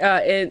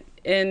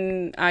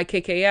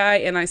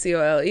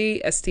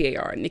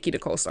 NIKKI-NICOLESTAR. Nikki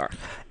Nicole Star.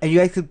 And you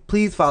guys could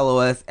please follow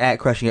us at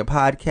Crushing It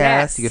Podcast.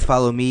 Yes. You can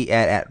follow me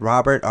at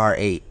Robert,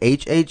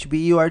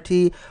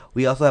 RAHHBURT.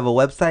 We also have a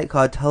website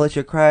called Tell Us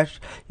Your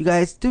Crush. You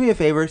guys, do me a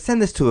favor,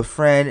 send this to a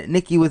friend.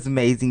 Nikki was an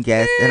amazing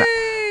guest. Yay. And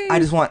I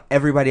just want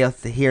everybody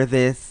else to hear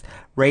this.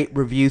 Rate,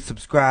 review,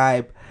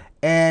 subscribe.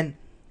 And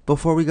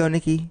before we go,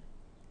 Nikki,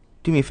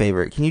 do me a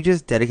favor. Can you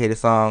just dedicate a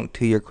song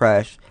to your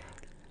crush?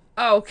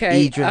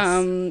 Okay.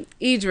 Idris.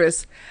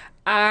 Idris,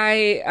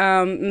 I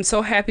am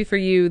so happy for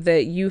you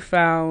that you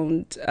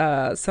found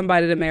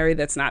somebody to marry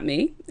that's not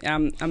me.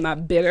 I'm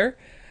not bitter.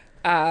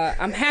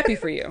 I'm happy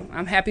for you.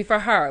 I'm happy for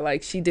her.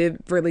 Like, she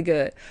did really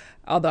good.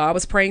 Although I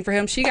was praying for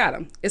him, she got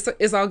him.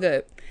 It's all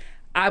good.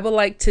 I would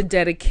like to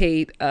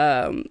dedicate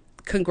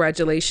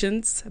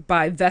Congratulations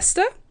by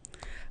Vesta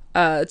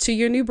to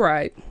your new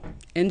bride.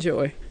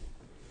 Enjoy.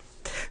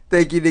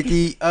 Thank you,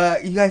 Nikki.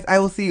 You guys, I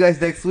will see you guys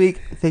next week.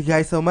 Thank you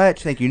guys so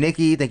much. Thank you,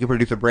 Nikki. Thank you,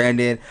 producer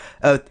Brandon.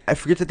 I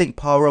forget to thank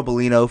Paul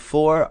Robolino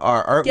for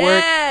our artwork.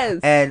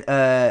 Yes. And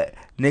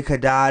Nick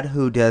Haddad,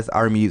 who does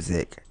our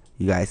music.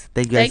 You guys,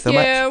 thank you guys so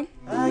much.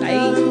 I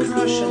got a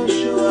crush on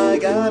you. I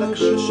got a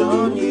crush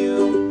on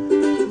you.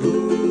 Ooh, ooh,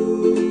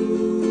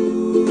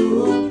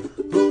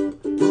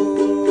 ooh.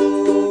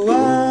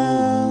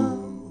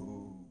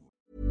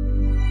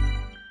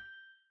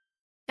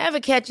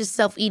 catch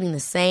yourself eating the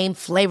same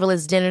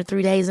flavorless dinner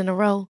 3 days in a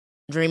row?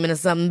 Dreaming of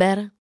something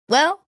better?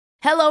 Well,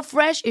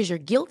 HelloFresh is your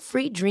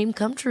guilt-free dream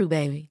come true,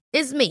 baby.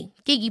 It's me,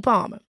 Keke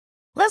Palmer.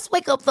 Let's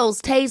wake up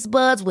those taste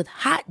buds with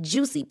hot,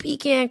 juicy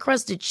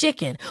pecan-crusted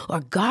chicken or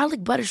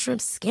garlic butter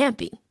shrimp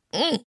scampi.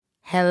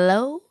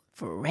 Hello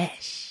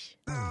Fresh.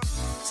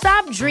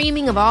 Stop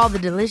dreaming of all the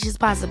delicious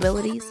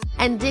possibilities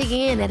and dig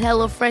in at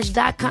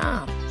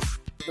HelloFresh.com.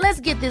 Let's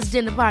get this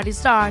dinner party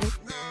started.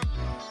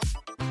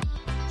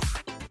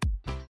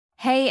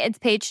 Hey, it's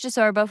Paige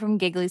DeSorbo from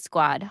Giggly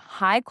Squad.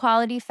 High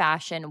quality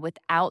fashion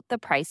without the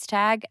price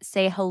tag.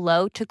 Say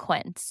hello to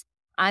Quince.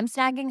 I'm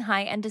snagging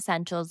high-end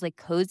essentials like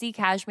cozy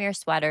cashmere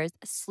sweaters,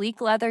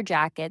 sleek leather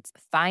jackets,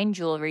 fine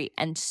jewelry,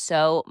 and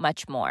so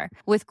much more.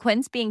 With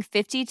Quince being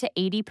 50 to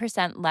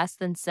 80% less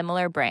than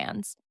similar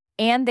brands.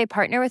 And they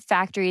partner with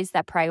factories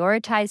that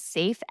prioritize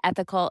safe,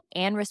 ethical,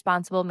 and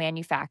responsible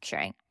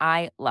manufacturing.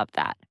 I love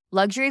that.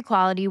 Luxury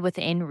quality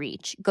within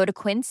reach. Go to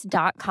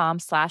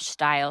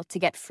quince.com/style to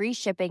get free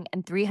shipping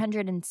and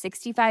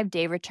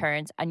 365-day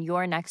returns on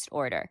your next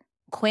order.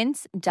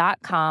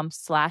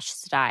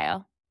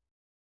 Quince.com/style.